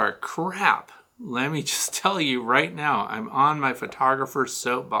 Doublers are crap. Let me just tell you right now, I'm on my photographer's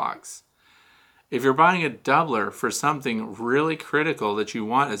soapbox. If you're buying a doubler for something really critical that you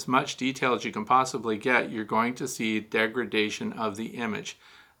want as much detail as you can possibly get, you're going to see degradation of the image.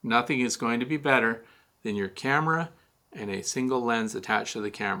 Nothing is going to be better than your camera and a single lens attached to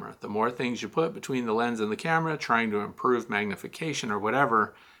the camera. The more things you put between the lens and the camera, trying to improve magnification or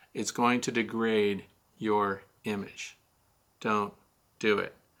whatever, it's going to degrade your image. Don't do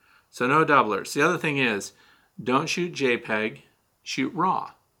it. So no doublers. The other thing is, don't shoot JPEG, shoot RAW.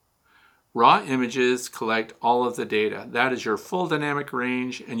 RAW images collect all of the data. That is your full dynamic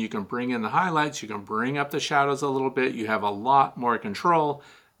range, and you can bring in the highlights, you can bring up the shadows a little bit, you have a lot more control.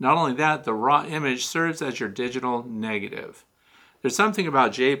 Not only that, the raw image serves as your digital negative. There's something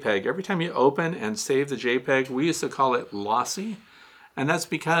about JPEG. Every time you open and save the JPEG, we used to call it lossy, and that's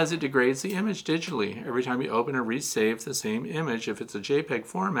because it degrades the image digitally. Every time you open and resave the same image, if it's a JPEG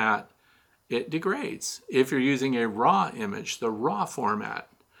format, it degrades. If you're using a raw image, the raw format,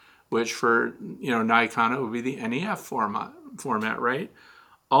 which for Nikon, it would be the NEF format, right?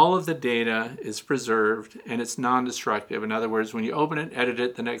 All of the data is preserved and it's non-destructive. In other words, when you open it, edit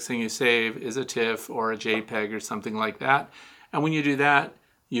it, the next thing you save is a TIFF or a JPEG or something like that. And when you do that,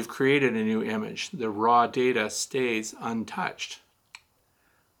 you've created a new image. The raw data stays untouched.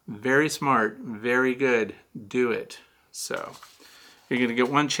 Very smart, very good, do it. So you're gonna get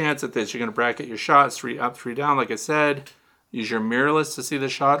one chance at this. You're gonna bracket your shots, 3 up, 3 down, like I said. Use your mirrorless to see the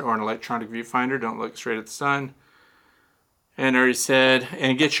shot or an electronic viewfinder. Don't look straight at the sun. And I already said,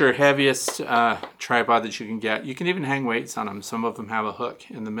 and get your heaviest tripod that you can get. You can even hang weights on them. Some of them have a hook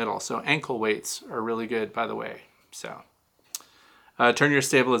in the middle. So ankle weights are really good, by the way. So turn your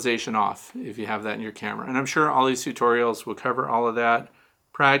stabilization off if you have that in your camera. And I'm sure all these tutorials will cover all of that.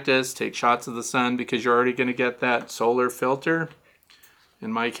 Practice, take shots of the sun because you're already going to get that solar filter.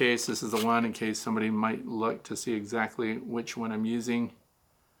 In my case, this is the one in case somebody might look to see exactly which one I'm using.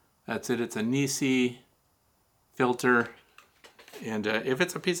 That's it. It's a Nisi filter. And if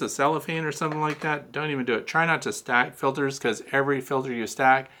it's a piece of cellophane or something like that, don't even do it. Try not to stack filters because every filter you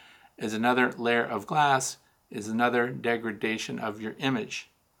stack is another layer of glass, is another degradation of your image.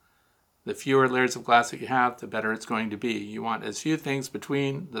 The fewer layers of glass that you have, the better it's going to be. You want as few things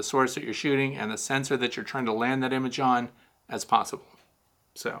between the source that you're shooting and the sensor that you're trying to land that image on as possible.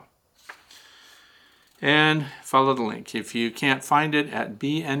 So, and follow the link. If you can't find it at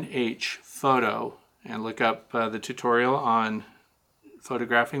B&H Photo, and look up the tutorial on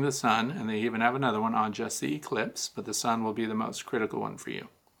photographing the sun, and they even have another one on just the eclipse, but the sun will be the most critical one for you.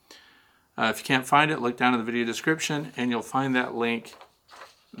 If you can't find it, look down in the video description and you'll find that link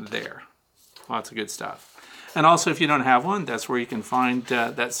there. Lots of good stuff. And also, if you don't have one, that's where you can find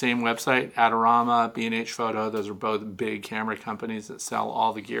that same website, Adorama, B&H Photo. Those are both big camera companies that sell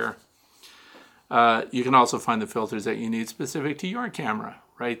all the gear. You can also find the filters that you need specific to your camera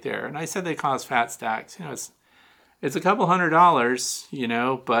right there. And I said they cost fat stacks. It's a couple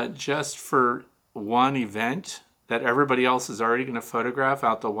 $100, but just for one event that everybody else is already going to photograph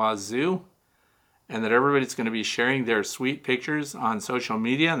out the wazoo, and that everybody's going to be sharing their sweet pictures on social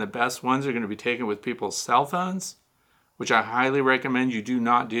media, and the best ones are going to be taken with people's cell phones, which I highly recommend you do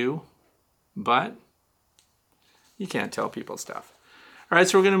not do, but you can't tell people stuff. All right,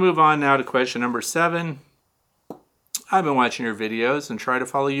 so we're going to move on now to question number 7. I've been watching your videos and try to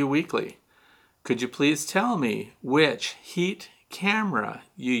follow you weekly. Could you please tell me which heat camera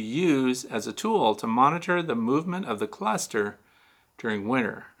you use as a tool to monitor the movement of the cluster during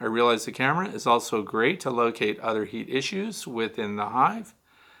winter? I realize the camera is also great to locate other heat issues within the hive.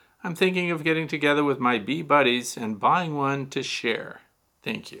 I'm thinking of getting together with my bee buddies and buying one to share.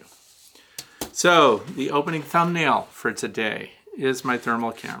 Thank you. So the opening thumbnail for today is my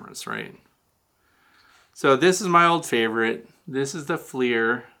thermal cameras, right? So this is my old favorite. This is the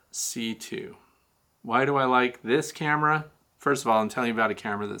FLIR C2. Why do I like this camera? First of all, I'm telling you about a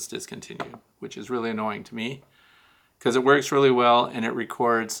camera that's discontinued, which is really annoying to me because it works really well and it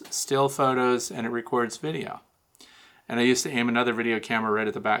records still photos and it records video. And I used to aim another video camera right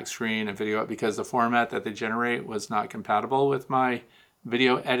at the back screen and video it because the format that they generate was not compatible with my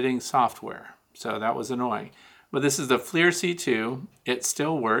video editing software. So that was annoying. But this is the FLIR C2. It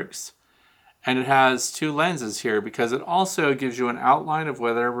still works. And it has 2 lenses here because it also gives you an outline of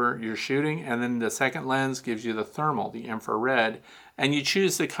whatever you're shooting, and then the second lens gives you the thermal, the infrared, and you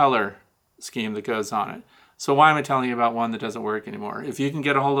choose the color scheme that goes on it. So why am I telling you about one that doesn't work anymore? If you can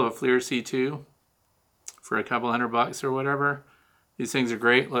get a hold of a FLIR C2 for a couple $100 or whatever, these things are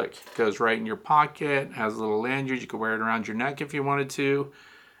great. Look, it goes right in your pocket, has a little lanyard. You can wear it around your neck if you wanted to.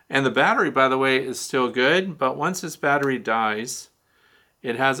 And the battery, by the way, is still good, but once this battery dies,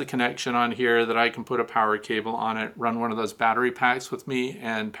 it has a connection on here that I can put a power cable on it, run one of those battery packs with me,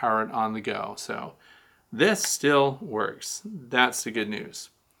 and power it on the go. So this still works. That's the good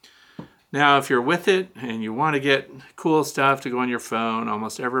news. Now, if you're with it and you want to get cool stuff to go on your phone,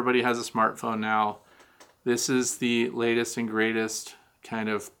 almost everybody has a smartphone now. This is the latest and greatest kind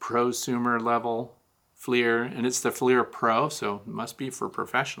of prosumer level FLIR, and it's the FLIR Pro, so it must be for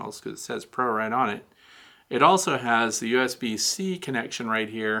professionals because it says Pro right on it. It also has the USB-C connection right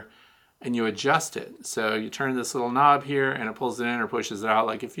here, and you adjust it. So you turn this little knob here and it pulls it in or pushes it out.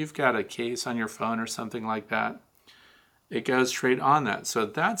 Like if you've got a case on your phone or something like that, it goes straight on that. So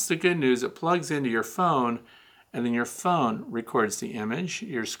that's the good news. It plugs into your phone, and then your phone records the image.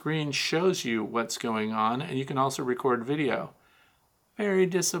 Your screen shows you what's going on, and you can also record video. Very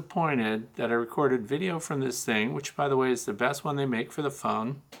disappointed that I recorded video from this thing, which by the way is the best one they make for the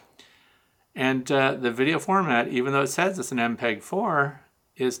phone. And the video format, even though it says it's an MPEG-4,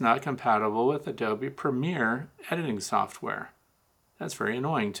 is not compatible with Adobe Premiere editing software. That's very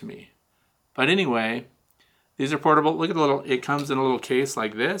annoying to me. But anyway, these are portable. Look at the little, it comes in a little case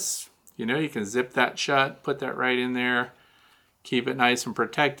like this. You know, you can zip that shut, put that right in there, keep it nice and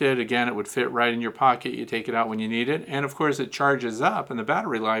protected. Again, it would fit right in your pocket. You take it out when you need it. And of course, it charges up, and the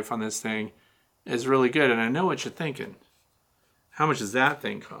battery life on this thing is really good. And I know what you're thinking. How much does that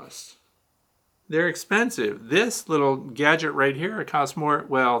thing cost? They're expensive. This little gadget right here, it costs more.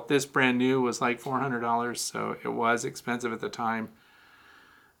 Well, this brand new was like $400, so it was expensive at the time.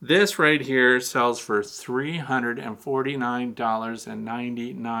 This right here sells for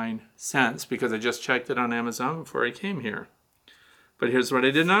 $349.99 because I just checked it on Amazon before I came here. But here's what I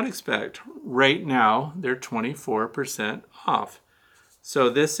did not expect. Right now, they're 24% off.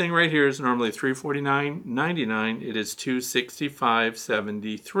 So this thing right here is normally $349.99. It is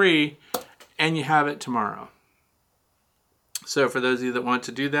 $265.73, and you have it tomorrow. So for those of you that want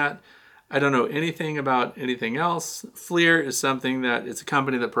to do that, I don't know anything about anything else. FLIR is something that it's a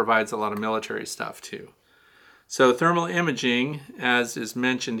company that provides a lot of military stuff too. So thermal imaging, as is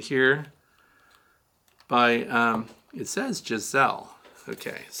mentioned here by, it says Giselle.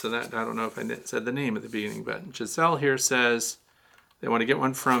 Okay, so that, I don't know if I said the name at the beginning, but Giselle here says they want to get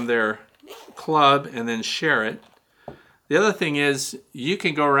one from their club and then share it. The other thing is you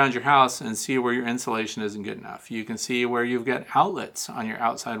can go around your house and see where your insulation isn't good enough. You can see where you've got outlets on your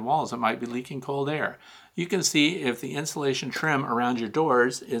outside walls that might be leaking cold air. You can see if the insulation trim around your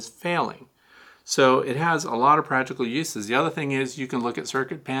doors is failing. So it has a lot of practical uses. The other thing is you can look at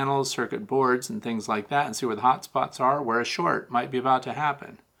circuit panels, circuit boards, and things like that and see where the hot spots are, where a short might be about to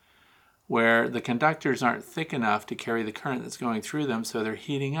happen, where the conductors aren't thick enough to carry the current that's going through them, so they're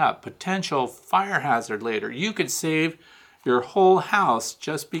heating up. Potential fire hazard later. You could save your whole house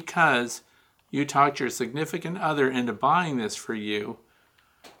just because you talked your significant other into buying this for you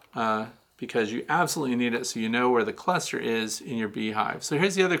because you absolutely need it so you know where the cluster is in your beehive. So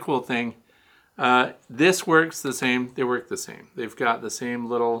here's the other cool thing. This works the same. They work the same. They've got the same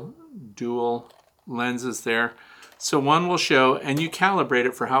little dual lenses there. So one will show, and you calibrate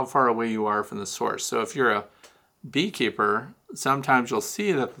it for how far away you are from the source. So if you're a beekeeper, sometimes you'll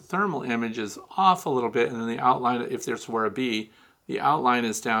see that the thermal image is off a little bit, and then the outline, if there's where a bee, the outline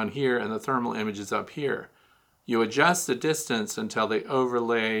is down here and the thermal image is up here. You adjust the distance until they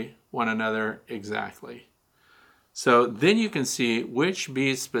overlay one another exactly. So then you can see which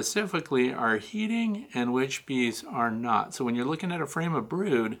bees specifically are heating and which bees are not. So when you're looking at a frame of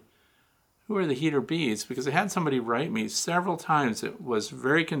brood, who are the heater bees? Because I had somebody write me several times that was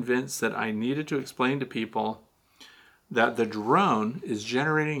very convinced that I needed to explain to people that the drone is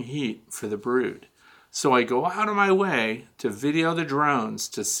generating heat for the brood. So I go out of my way to video the drones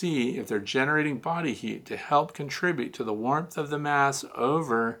to see if they're generating body heat to help contribute to the warmth of the mass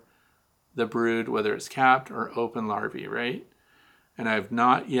over the brood, whether it's capped or open larvae, right? And I've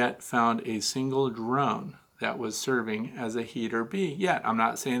not yet found a single drone that was serving as a heater bee yet. I'm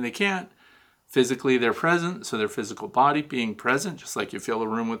not saying they can't. Physically, they're present, so their physical body being present, just like you fill a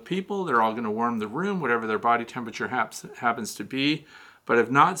room with people, they're all going to warm the room, whatever their body temperature happens to be. But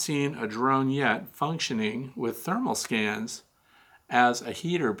I've not seen a drone yet functioning with thermal scans as a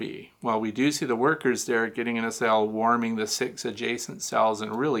heater bee. While we do see the workers there getting in a cell, warming the 6 adjacent cells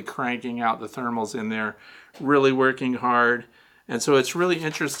and really cranking out the thermals in there, really working hard. And so it's really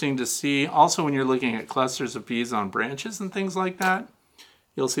interesting to see, also when you're looking at clusters of bees on branches and things like that,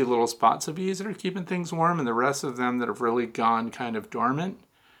 you'll see little spots of bees that are keeping things warm, and the rest of them that have really gone kind of dormant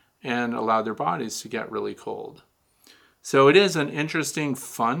and allowed their bodies to get really cold. So it is an interesting,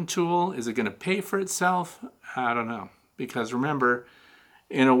 fun tool. Is it going to pay for itself? I don't know. Because remember,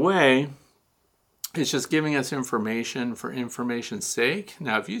 in a way, it's just giving us information for information's sake.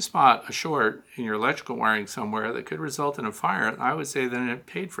 Now, if you spot a short in your electrical wiring somewhere that could result in a fire, I would say then it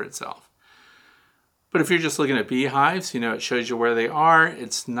paid for itself. But if you're just looking at beehives, it shows you where they are.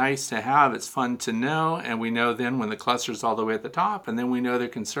 It's nice to have. It's fun to know. And we know then when the cluster's all the way at the top, and then we know they're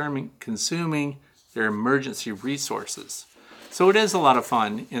consuming their emergency resources. So it is a lot of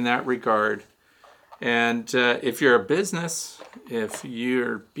fun in that regard. And if you're a business, if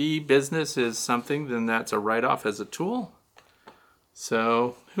your bee business is something, then that's a write-off as a tool.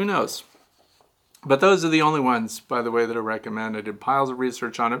 So who knows? But those are the only ones, by the way, that I recommend. I did piles of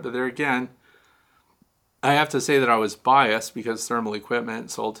research on it, but there again, I have to say that I was biased because thermal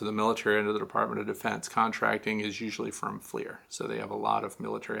equipment sold to the military under the Department of Defense contracting is usually from FLIR. So they have a lot of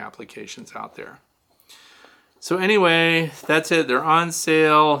military applications out there. So anyway, that's it. They're on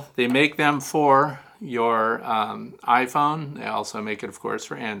sale. They make them for your iPhone. They also make it, of course,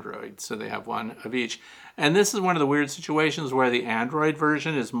 for Android. So they have one of each. And this is one of the weird situations where the Android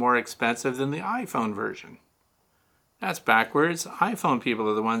version is more expensive than the iPhone version. That's backwards. iPhone people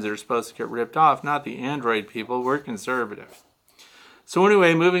are the ones that are supposed to get ripped off, not the Android people. We're conservative. So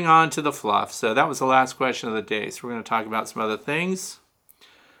anyway, moving on to the fluff. So that was the last question of the day. So we're going to talk about some other things.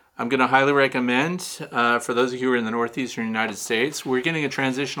 I'm going to highly recommend, for those of you who are in the northeastern United States, we're getting a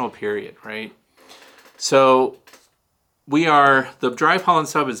transitional period, right? So the dry pollen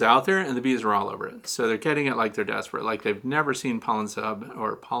sub is out there and the bees are all over it. So they're getting it like they're desperate, like they've never seen pollen sub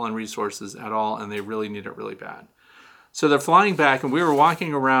or pollen resources at all, and they really need it really bad. So they're flying back, and we were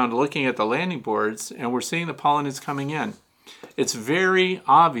walking around looking at the landing boards, and we're seeing the pollen is coming in. It's very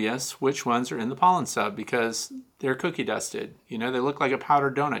obvious which ones are in the pollen sub because they're cookie dusted. They look like a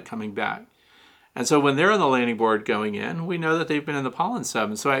powdered donut coming back. And so when they're on the landing board going in, we know that they've been in the pollen sub.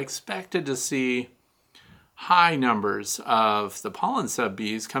 And so I expected to see high numbers of the pollen sub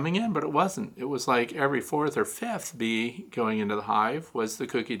bees coming in, but it wasn't. It was like every fourth or fifth bee going into the hive was the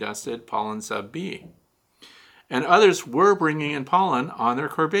cookie dusted pollen sub bee. And others were bringing in pollen on their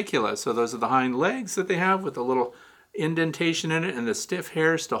corbicula. So those are the hind legs that they have with a little indentation in it and the stiff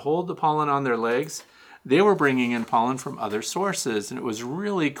hairs to hold the pollen on their legs. They were bringing in pollen from other sources, and it was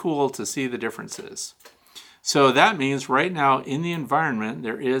really cool to see the differences. So that means right now in the environment,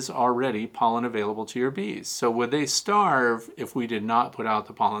 there is already pollen available to your bees. So would they starve if we did not put out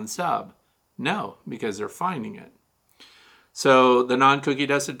the pollen sub? No, because they're finding it. So the non-cookie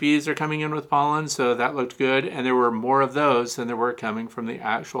dusted bees are coming in with pollen, so that looked good. And there were more of those than there were coming from the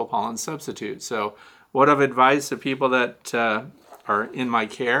actual pollen substitute. So what I've advised to people that are in my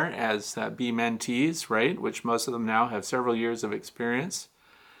care as bee mentees, right, which most of them now have several years of experience,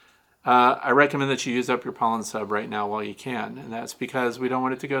 I recommend that you use up your pollen sub right now while you can. And that's because we don't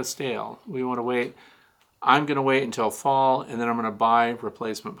want it to go stale. We want to wait. I'm going to wait until fall, and then I'm going to buy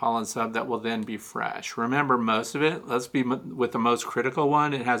replacement pollen sub that will then be fresh. Remember, most of it, let's be with the most critical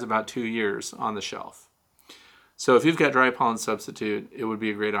one, it has about 2 years on the shelf. So if you've got dry pollen substitute, it would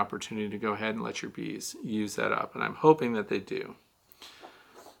be a great opportunity to go ahead and let your bees use that up, and I'm hoping that they do.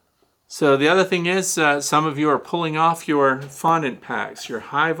 So the other thing is, some of you are pulling off your fondant packs, your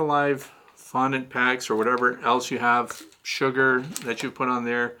Hive Alive fondant packs, or whatever else you have, sugar that you put on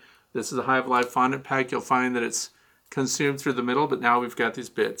there. This is a Hive Alive fondant pack. You'll find that it's consumed through the middle, but now we've got these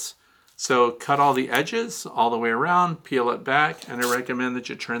bits. So cut all the edges all the way around, peel it back, and I recommend that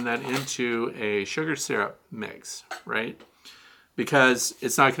you turn that into a sugar syrup mix, right? Because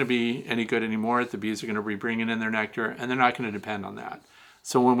it's not going to be any good anymore. The bees are going to be bringing in their nectar, and they're not going to depend on that.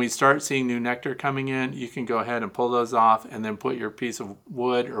 So when we start seeing new nectar coming in, you can go ahead and pull those off and then put your piece of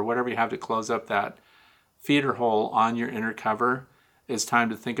wood or whatever you have to close up that feeder hole on your inner cover. It's time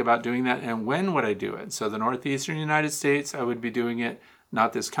to think about doing that. And when would I do it? So the northeastern United States, I would be doing it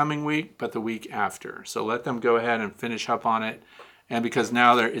not this coming week, but the week after. So let them go ahead and finish up on it. And because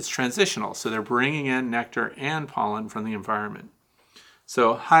now it's transitional, so they're bringing in nectar and pollen from the environment.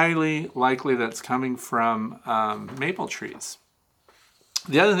 So highly likely that's coming from maple trees.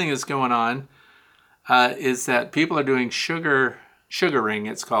 The other thing that's going on is that people are doing sugaring,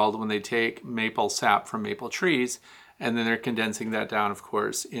 it's called, when they take maple sap from maple trees, and then they're condensing that down, of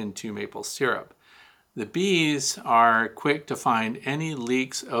course, into maple syrup. The bees are quick to find any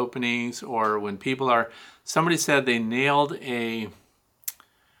leaks, openings, or when somebody said they nailed a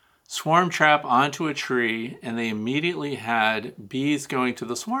swarm trap onto a tree and they immediately had bees going to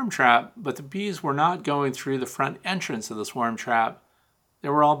the swarm trap, but the bees were not going through the front entrance of the swarm trap, They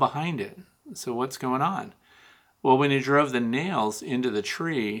were all behind it. So what's going on? Well, when he drove the nails into the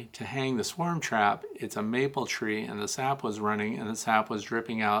tree to hang the swarm trap, it's a maple tree, and the sap was running, and the sap was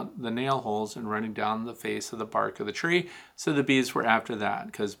dripping out the nail holes and running down the face of the bark of the tree. So the bees were after that,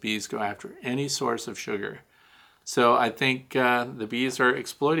 because bees go after any source of sugar. So I think the bees are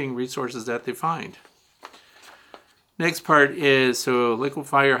exploiting resources that they find. Next part is, so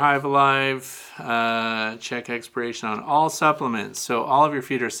liquefy your hive alive, check expiration on all supplements. So all of your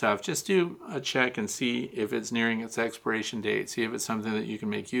feeder stuff, just do a check and see if it's nearing its expiration date. See if it's something that you can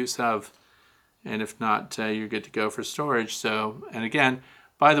make use of. And if not, you're good to go for storage. So, and again,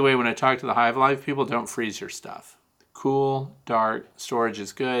 by the way, when I talk to the hive alive people, don't freeze your stuff. Cool, dark, storage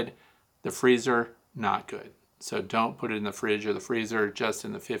is good. The freezer, not good. So don't put it in the fridge or the freezer, just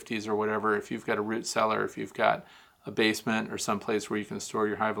in the 50s or whatever. If you've got a root cellar, if you've got a basement or some place where you can store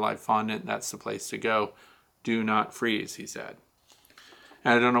your hive alive fondant, that's the place to go. Do not freeze, he said.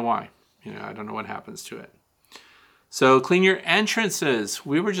 And I don't know why. I don't know what happens to it. So clean your entrances.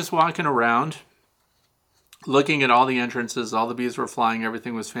 We were just walking around looking at all the entrances. All the bees were flying.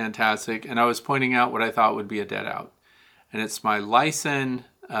 Everything was fantastic. And I was pointing out what I thought would be a dead out. And it's my Lyson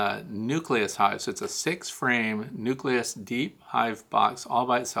nucleus hive. So it's a 6-frame nucleus deep hive box all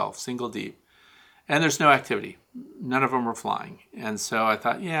by itself, single deep. And there's no activity. None of them were flying. And so I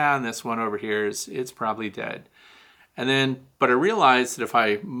thought, yeah, and this one over here, it's probably dead. And then, but I realized that if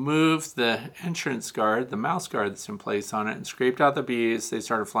I moved the entrance guard, the mouse guard that's in place on it, and scraped out the bees, they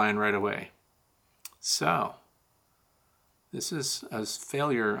started flying right away. So this is a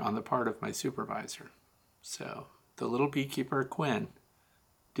failure on the part of my supervisor. So the little beekeeper, Quinn,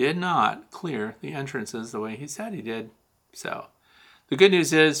 did not clear the entrances the way he said he did. So the good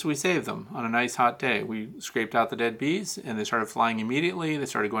news is we saved them on a nice hot day. We scraped out the dead bees and they started flying immediately. They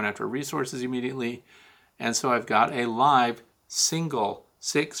started going after resources immediately. And so I've got a live single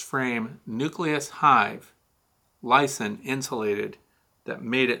 6-frame nucleus hive, Lyson insulated, that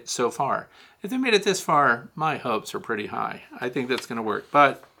made it so far. If they made it this far, my hopes are pretty high. I think that's going to work.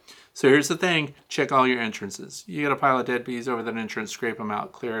 But so here's the thing, check all your entrances. You got a pile of dead bees over that entrance, scrape them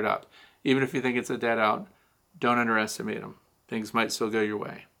out, clear it up. Even if you think it's a dead out, don't underestimate them. Things might still go your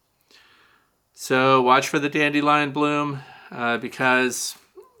way. So watch for the dandelion bloom because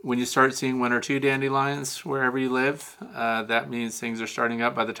when you start seeing 1 or 2 dandelions wherever you live, that means things are starting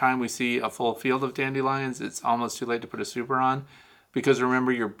up. By the time we see a full field of dandelions, it's almost too late to put a super on, because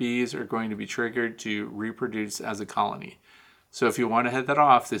remember, your bees are going to be triggered to reproduce as a colony. So if you want to head that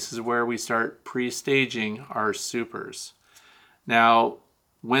off, this is where we start pre-staging our supers. Now,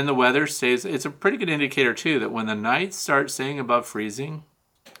 when the weather stays, it's a pretty good indicator too that when the nights start staying above freezing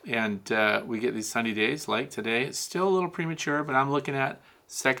and we get these sunny days like today, it's still a little premature, but I'm looking at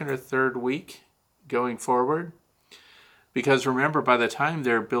 2nd or 3rd week going forward. Because remember, by the time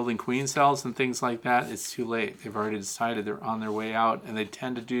they're building queen cells and things like that, it's too late. They've already decided they're on their way out, and they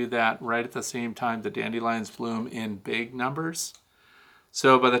tend to do that right at the same time the dandelions bloom in big numbers.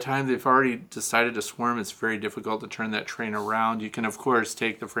 So by the time they've already decided to swarm, it's very difficult to turn that train around. You can, of course,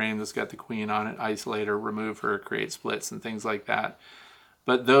 take the frame that's got the queen on it, isolate her, remove her, create splits and things like that.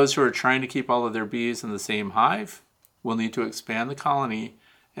 But those who are trying to keep all of their bees in the same hive will need to expand the colony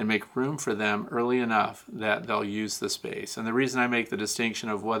and make room for them early enough that they'll use the space. And the reason I make the distinction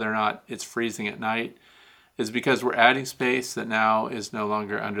of whether or not it's freezing at night is because we're adding space that now is no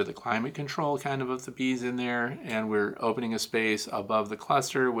longer under the climate control kind of the bees in there, and we're opening a space above the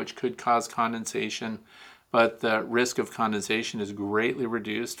cluster, which could cause condensation, but the risk of condensation is greatly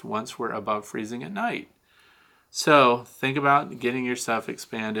reduced once we're above freezing at night. So think about getting your stuff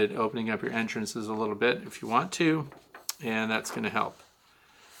expanded, opening up your entrances a little bit if you want to, and that's going to help.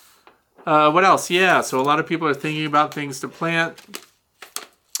 What else? Yeah, so a lot of people are thinking about things to plant.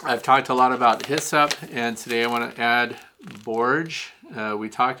 I've talked a lot about hyssop, and today I want to add borage. We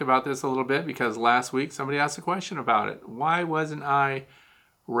talked about this a little bit because last week somebody asked a question about it. Why wasn't I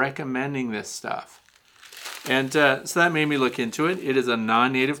recommending this stuff? And so that made me look into it. It is a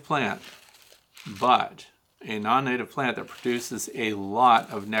non-native plant, but a non-native plant that produces a lot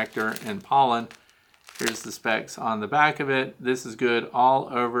of nectar and pollen. Here's the specs on the back of it. This is good all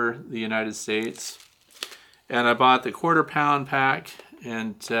over the United States. And I bought the 1/4 pound pack,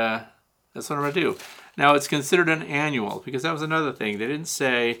 and that's what I'm going to do. Now, it's considered an annual because that was another thing. They didn't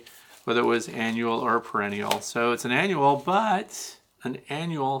say whether it was annual or perennial. So it's an annual, but an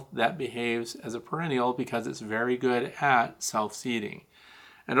annual that behaves as a perennial because it's very good at self-seeding.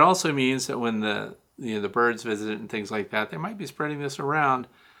 And it also means that when the birds visit it and things like that, they might be spreading this around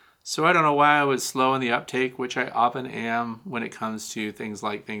So I don't know why I was slow in the uptake, which I often am when it comes to things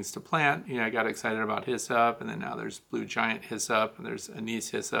like things to plant. I got excited about hyssop, and then now there's blue giant hyssop, and there's anise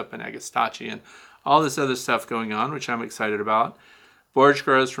hyssop and agastache, and all this other stuff going on, which I'm excited about. Borage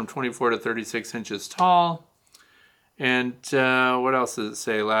grows from 24 to 36 inches tall. And what else does it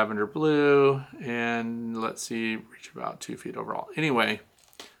say? Lavender blue, and let's see, reach about 2 feet overall. Anyway,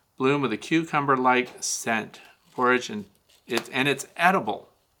 bloom with a cucumber-like scent. Borage, and it's edible.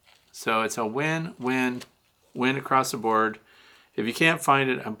 So it's a win across the board. If you can't find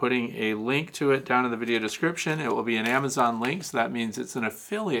it, I'm putting a link to it down in the video description. It will be an Amazon link, so that means it's an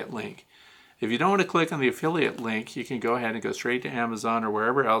affiliate link. If you don't want to click on the affiliate link, you can go ahead and go straight to Amazon or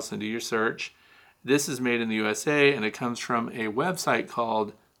wherever else and do your search. This is made in the USA, and it comes from a website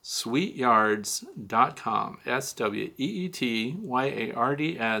called sweetyards.com,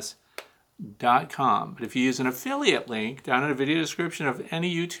 sweetyards.com. But if you use an affiliate link down in the video description of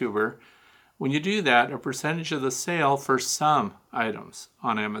any YouTuber, when you do that, a percentage of the sale for some items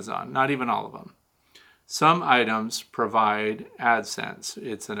on Amazon, not even all of them. Some items provide AdSense.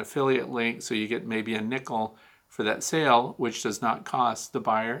 It's an affiliate link, so you get maybe a nickel for that sale, which does not cost the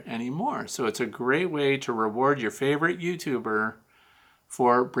buyer anymore. So it's a great way to reward your favorite YouTuber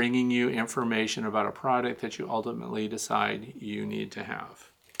for bringing you information about a product that you ultimately decide you need to have.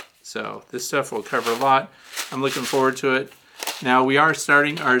 So this stuff will cover a lot. I'm looking forward to it. Now we are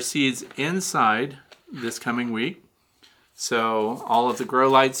starting our seeds inside this coming week. So all of the grow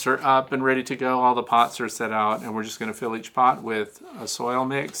lights are up and ready to go. All the pots are set out, and we're just going to fill each pot with a soil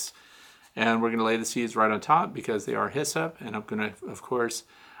mix. And we're going to lay the seeds right on top because they are hyssop. And I'm going to, of course,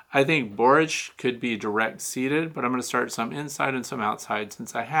 I think borage could be direct seeded, but I'm going to start some inside and some outside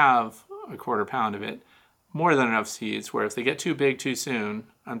since I have a 1/4 pound of it. More than enough seeds where if they get too big too soon,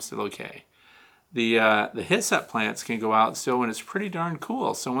 I'm still okay. The hyssop plants can go out still when it's pretty darn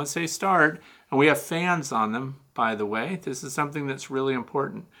cool. So once they start, and we have fans on them, by the way, this is something that's really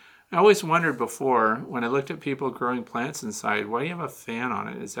important. I always wondered before, when I looked at people growing plants inside, why do you have a fan on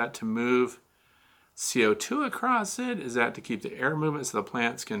it? Is that to move CO2 across it? Is that to keep the air movement so the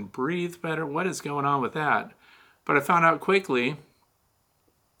plants can breathe better? What is going on with that? But I found out quickly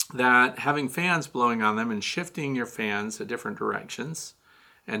that having fans blowing on them and shifting your fans at different directions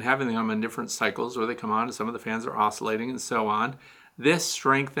and having them in different cycles where they come on and some of the fans are oscillating and so on, this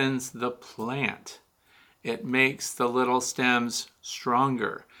strengthens the plant. It makes the little stems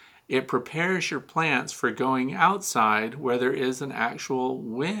stronger. It prepares your plants for going outside where there is an actual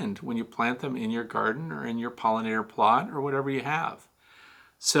wind when you plant them in your garden or in your pollinator plot or whatever you have.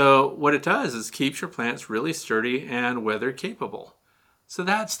 So what it does is keeps your plants really sturdy and weather capable. So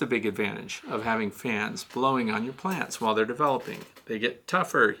that's the big advantage of having fans blowing on your plants while they're developing. They get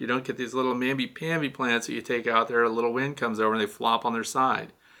tougher. You don't get these little mamby-pamby plants that you take out there, a little wind comes over and they flop on their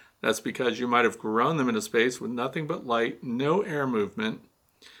side. That's because you might have grown them in a space with nothing but light, no air movement,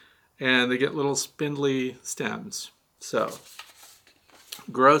 and they get little spindly stems. So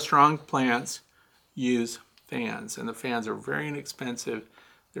grow strong plants, use fans, and the fans are very inexpensive.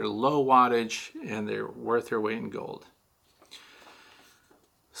 They're low wattage, and they're worth their weight in gold.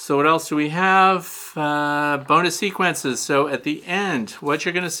 So what else do we have? Bonus sequences. So at the end, what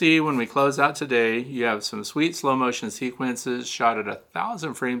you're going to see when we close out today, you have some sweet slow motion sequences shot at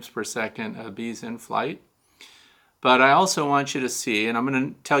 1,000 frames per second of bees in flight. But I also want you to see, and I'm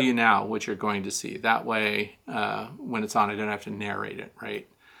going to tell you now what you're going to see. That way, when it's on, I don't have to narrate it, right?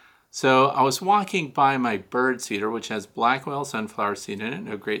 So I was walking by my bird seeder, which has black whale sunflower seed in it.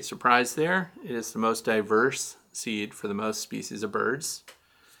 No great surprise there. It is the most diverse seed for the most species of birds.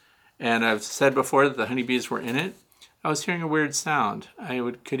 And I've said before that the honeybees were in it. I was hearing a weird sound. I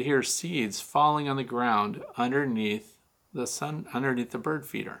could hear seeds falling on the ground underneath the bird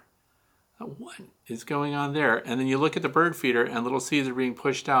feeder. What is going on there? And then you look at the bird feeder and little seeds are being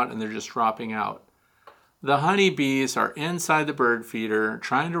pushed out and they're just dropping out. The honeybees are inside the bird feeder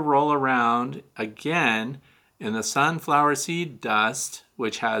trying to roll around again in the sunflower seed dust,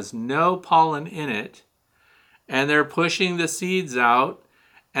 which has no pollen in it. And they're pushing the seeds out,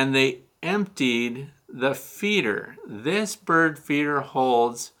 and they emptied the feeder. This bird feeder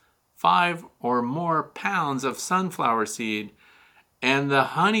holds 5 or more pounds of sunflower seed, and the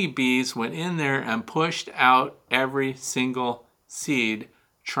honeybees went in there and pushed out every single seed,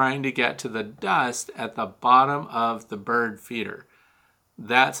 trying to get to the dust at the bottom of the bird feeder.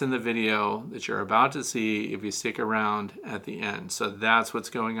 That's in the video that you're about to see if you stick around at the end. So that's what's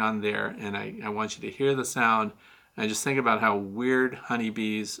going on there, and I want you to hear the sound and just think about how weird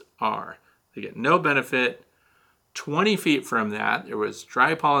honeybees are. They get no benefit. 20 feet from that, there was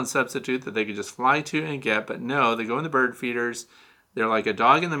dry pollen substitute that they could just fly to and get, but no, they go in the bird feeders. They're like a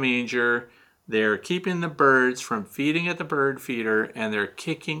dog in the manger. They're keeping the birds from feeding at the bird feeder, and they're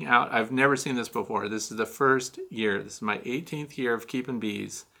kicking out. I've never seen this before. This is the first year. This is my 18th year of keeping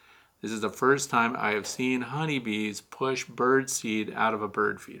bees. This is the first time I have seen honeybees push bird seed out of a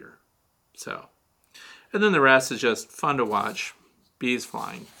bird feeder. So, and then the rest is just fun to watch. Bees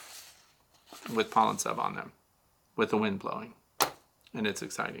flying with pollen sub on them, with the wind blowing, and it's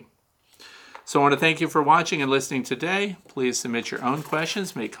exciting. So I want to thank you for watching and listening today. Please submit your own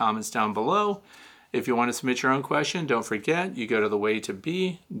questions. Make comments down below. If you want to submit your own question, don't forget, you go to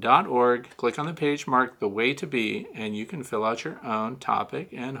thewaytobee.org, click on the page marked The Way to Bee, and you can fill out your own topic,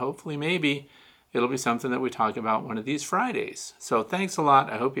 and hopefully maybe it'll be something that we talk about one of these Fridays. So thanks a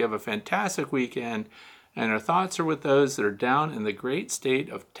lot. I hope you have a fantastic weekend, and our thoughts are with those that are down in the great state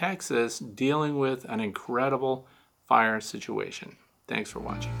of Texas dealing with an incredible fire situation. Thanks for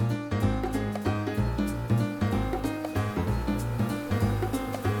watching.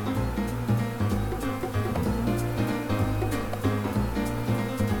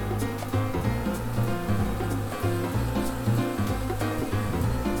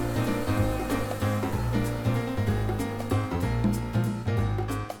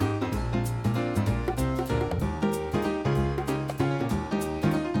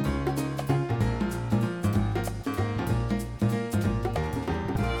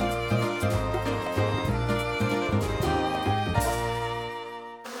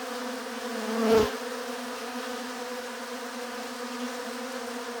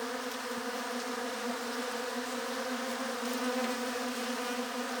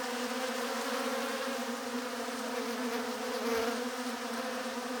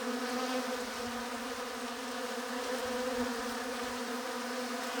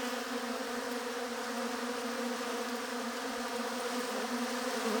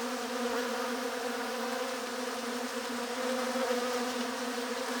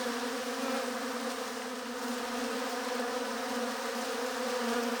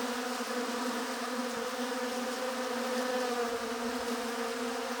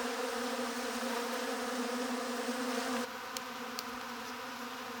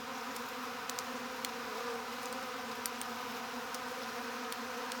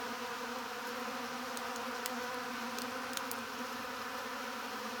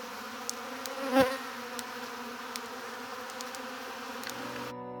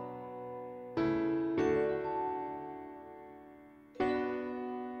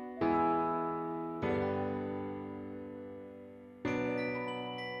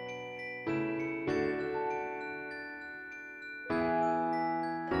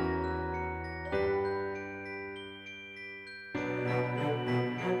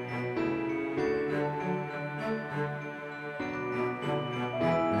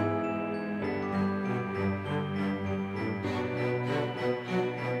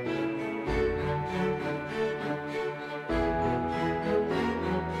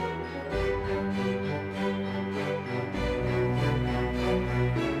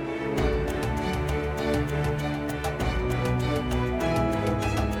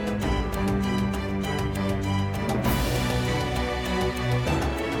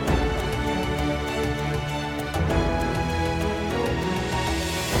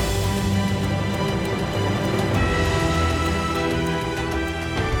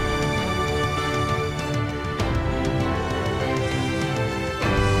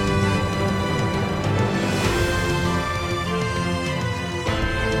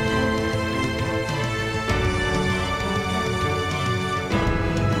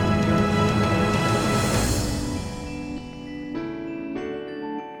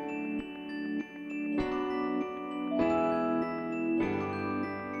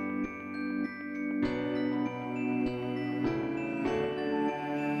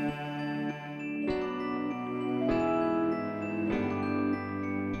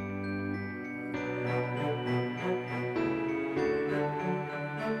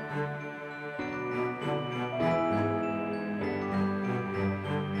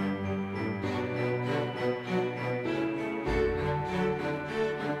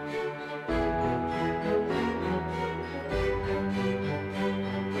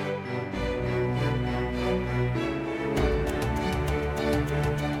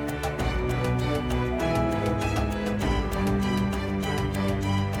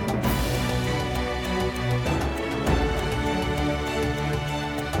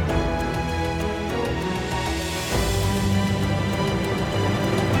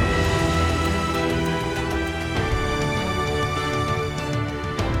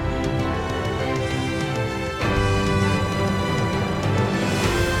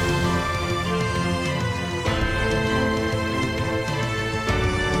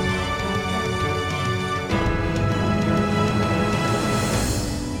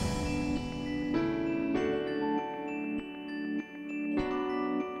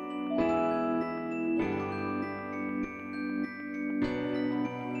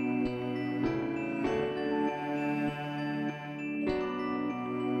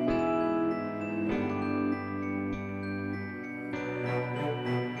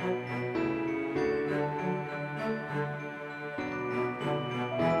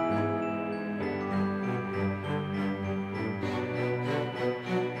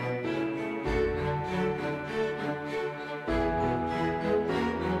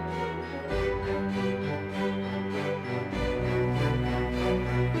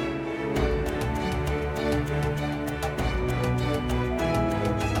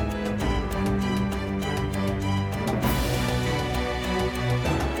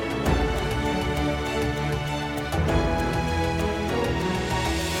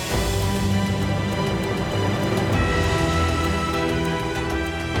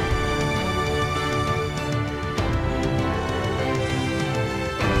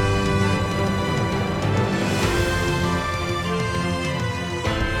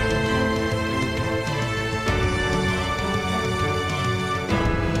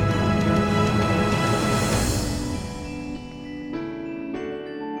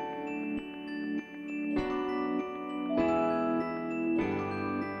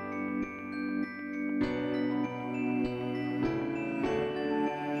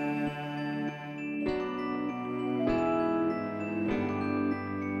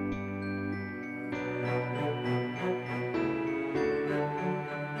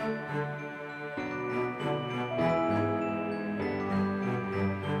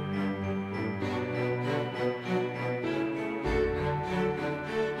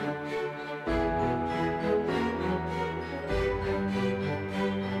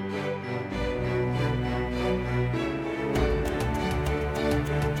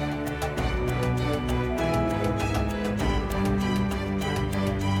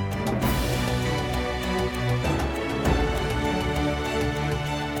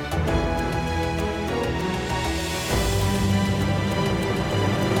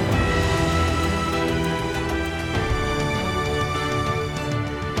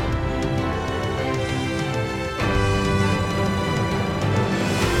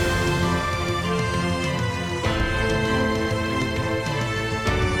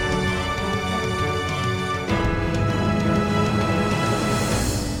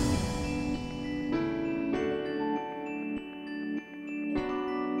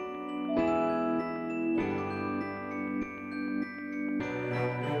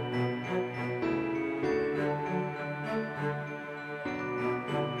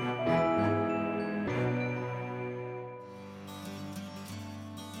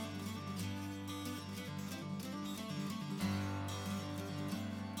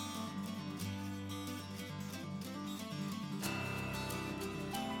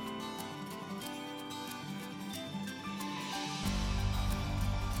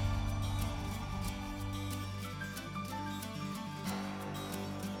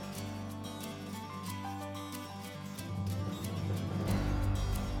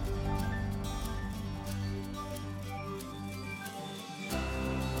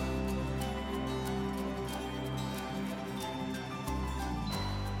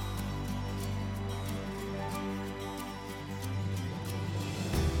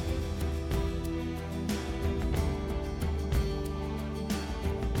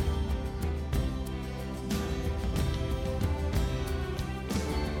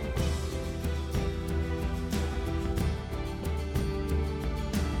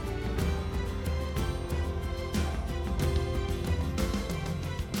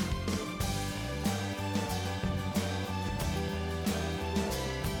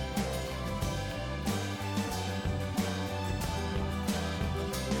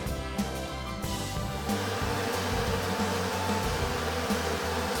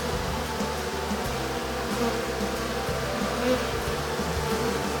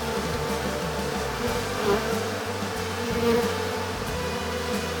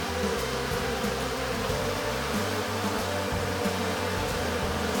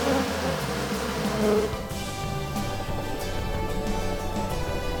 Bye.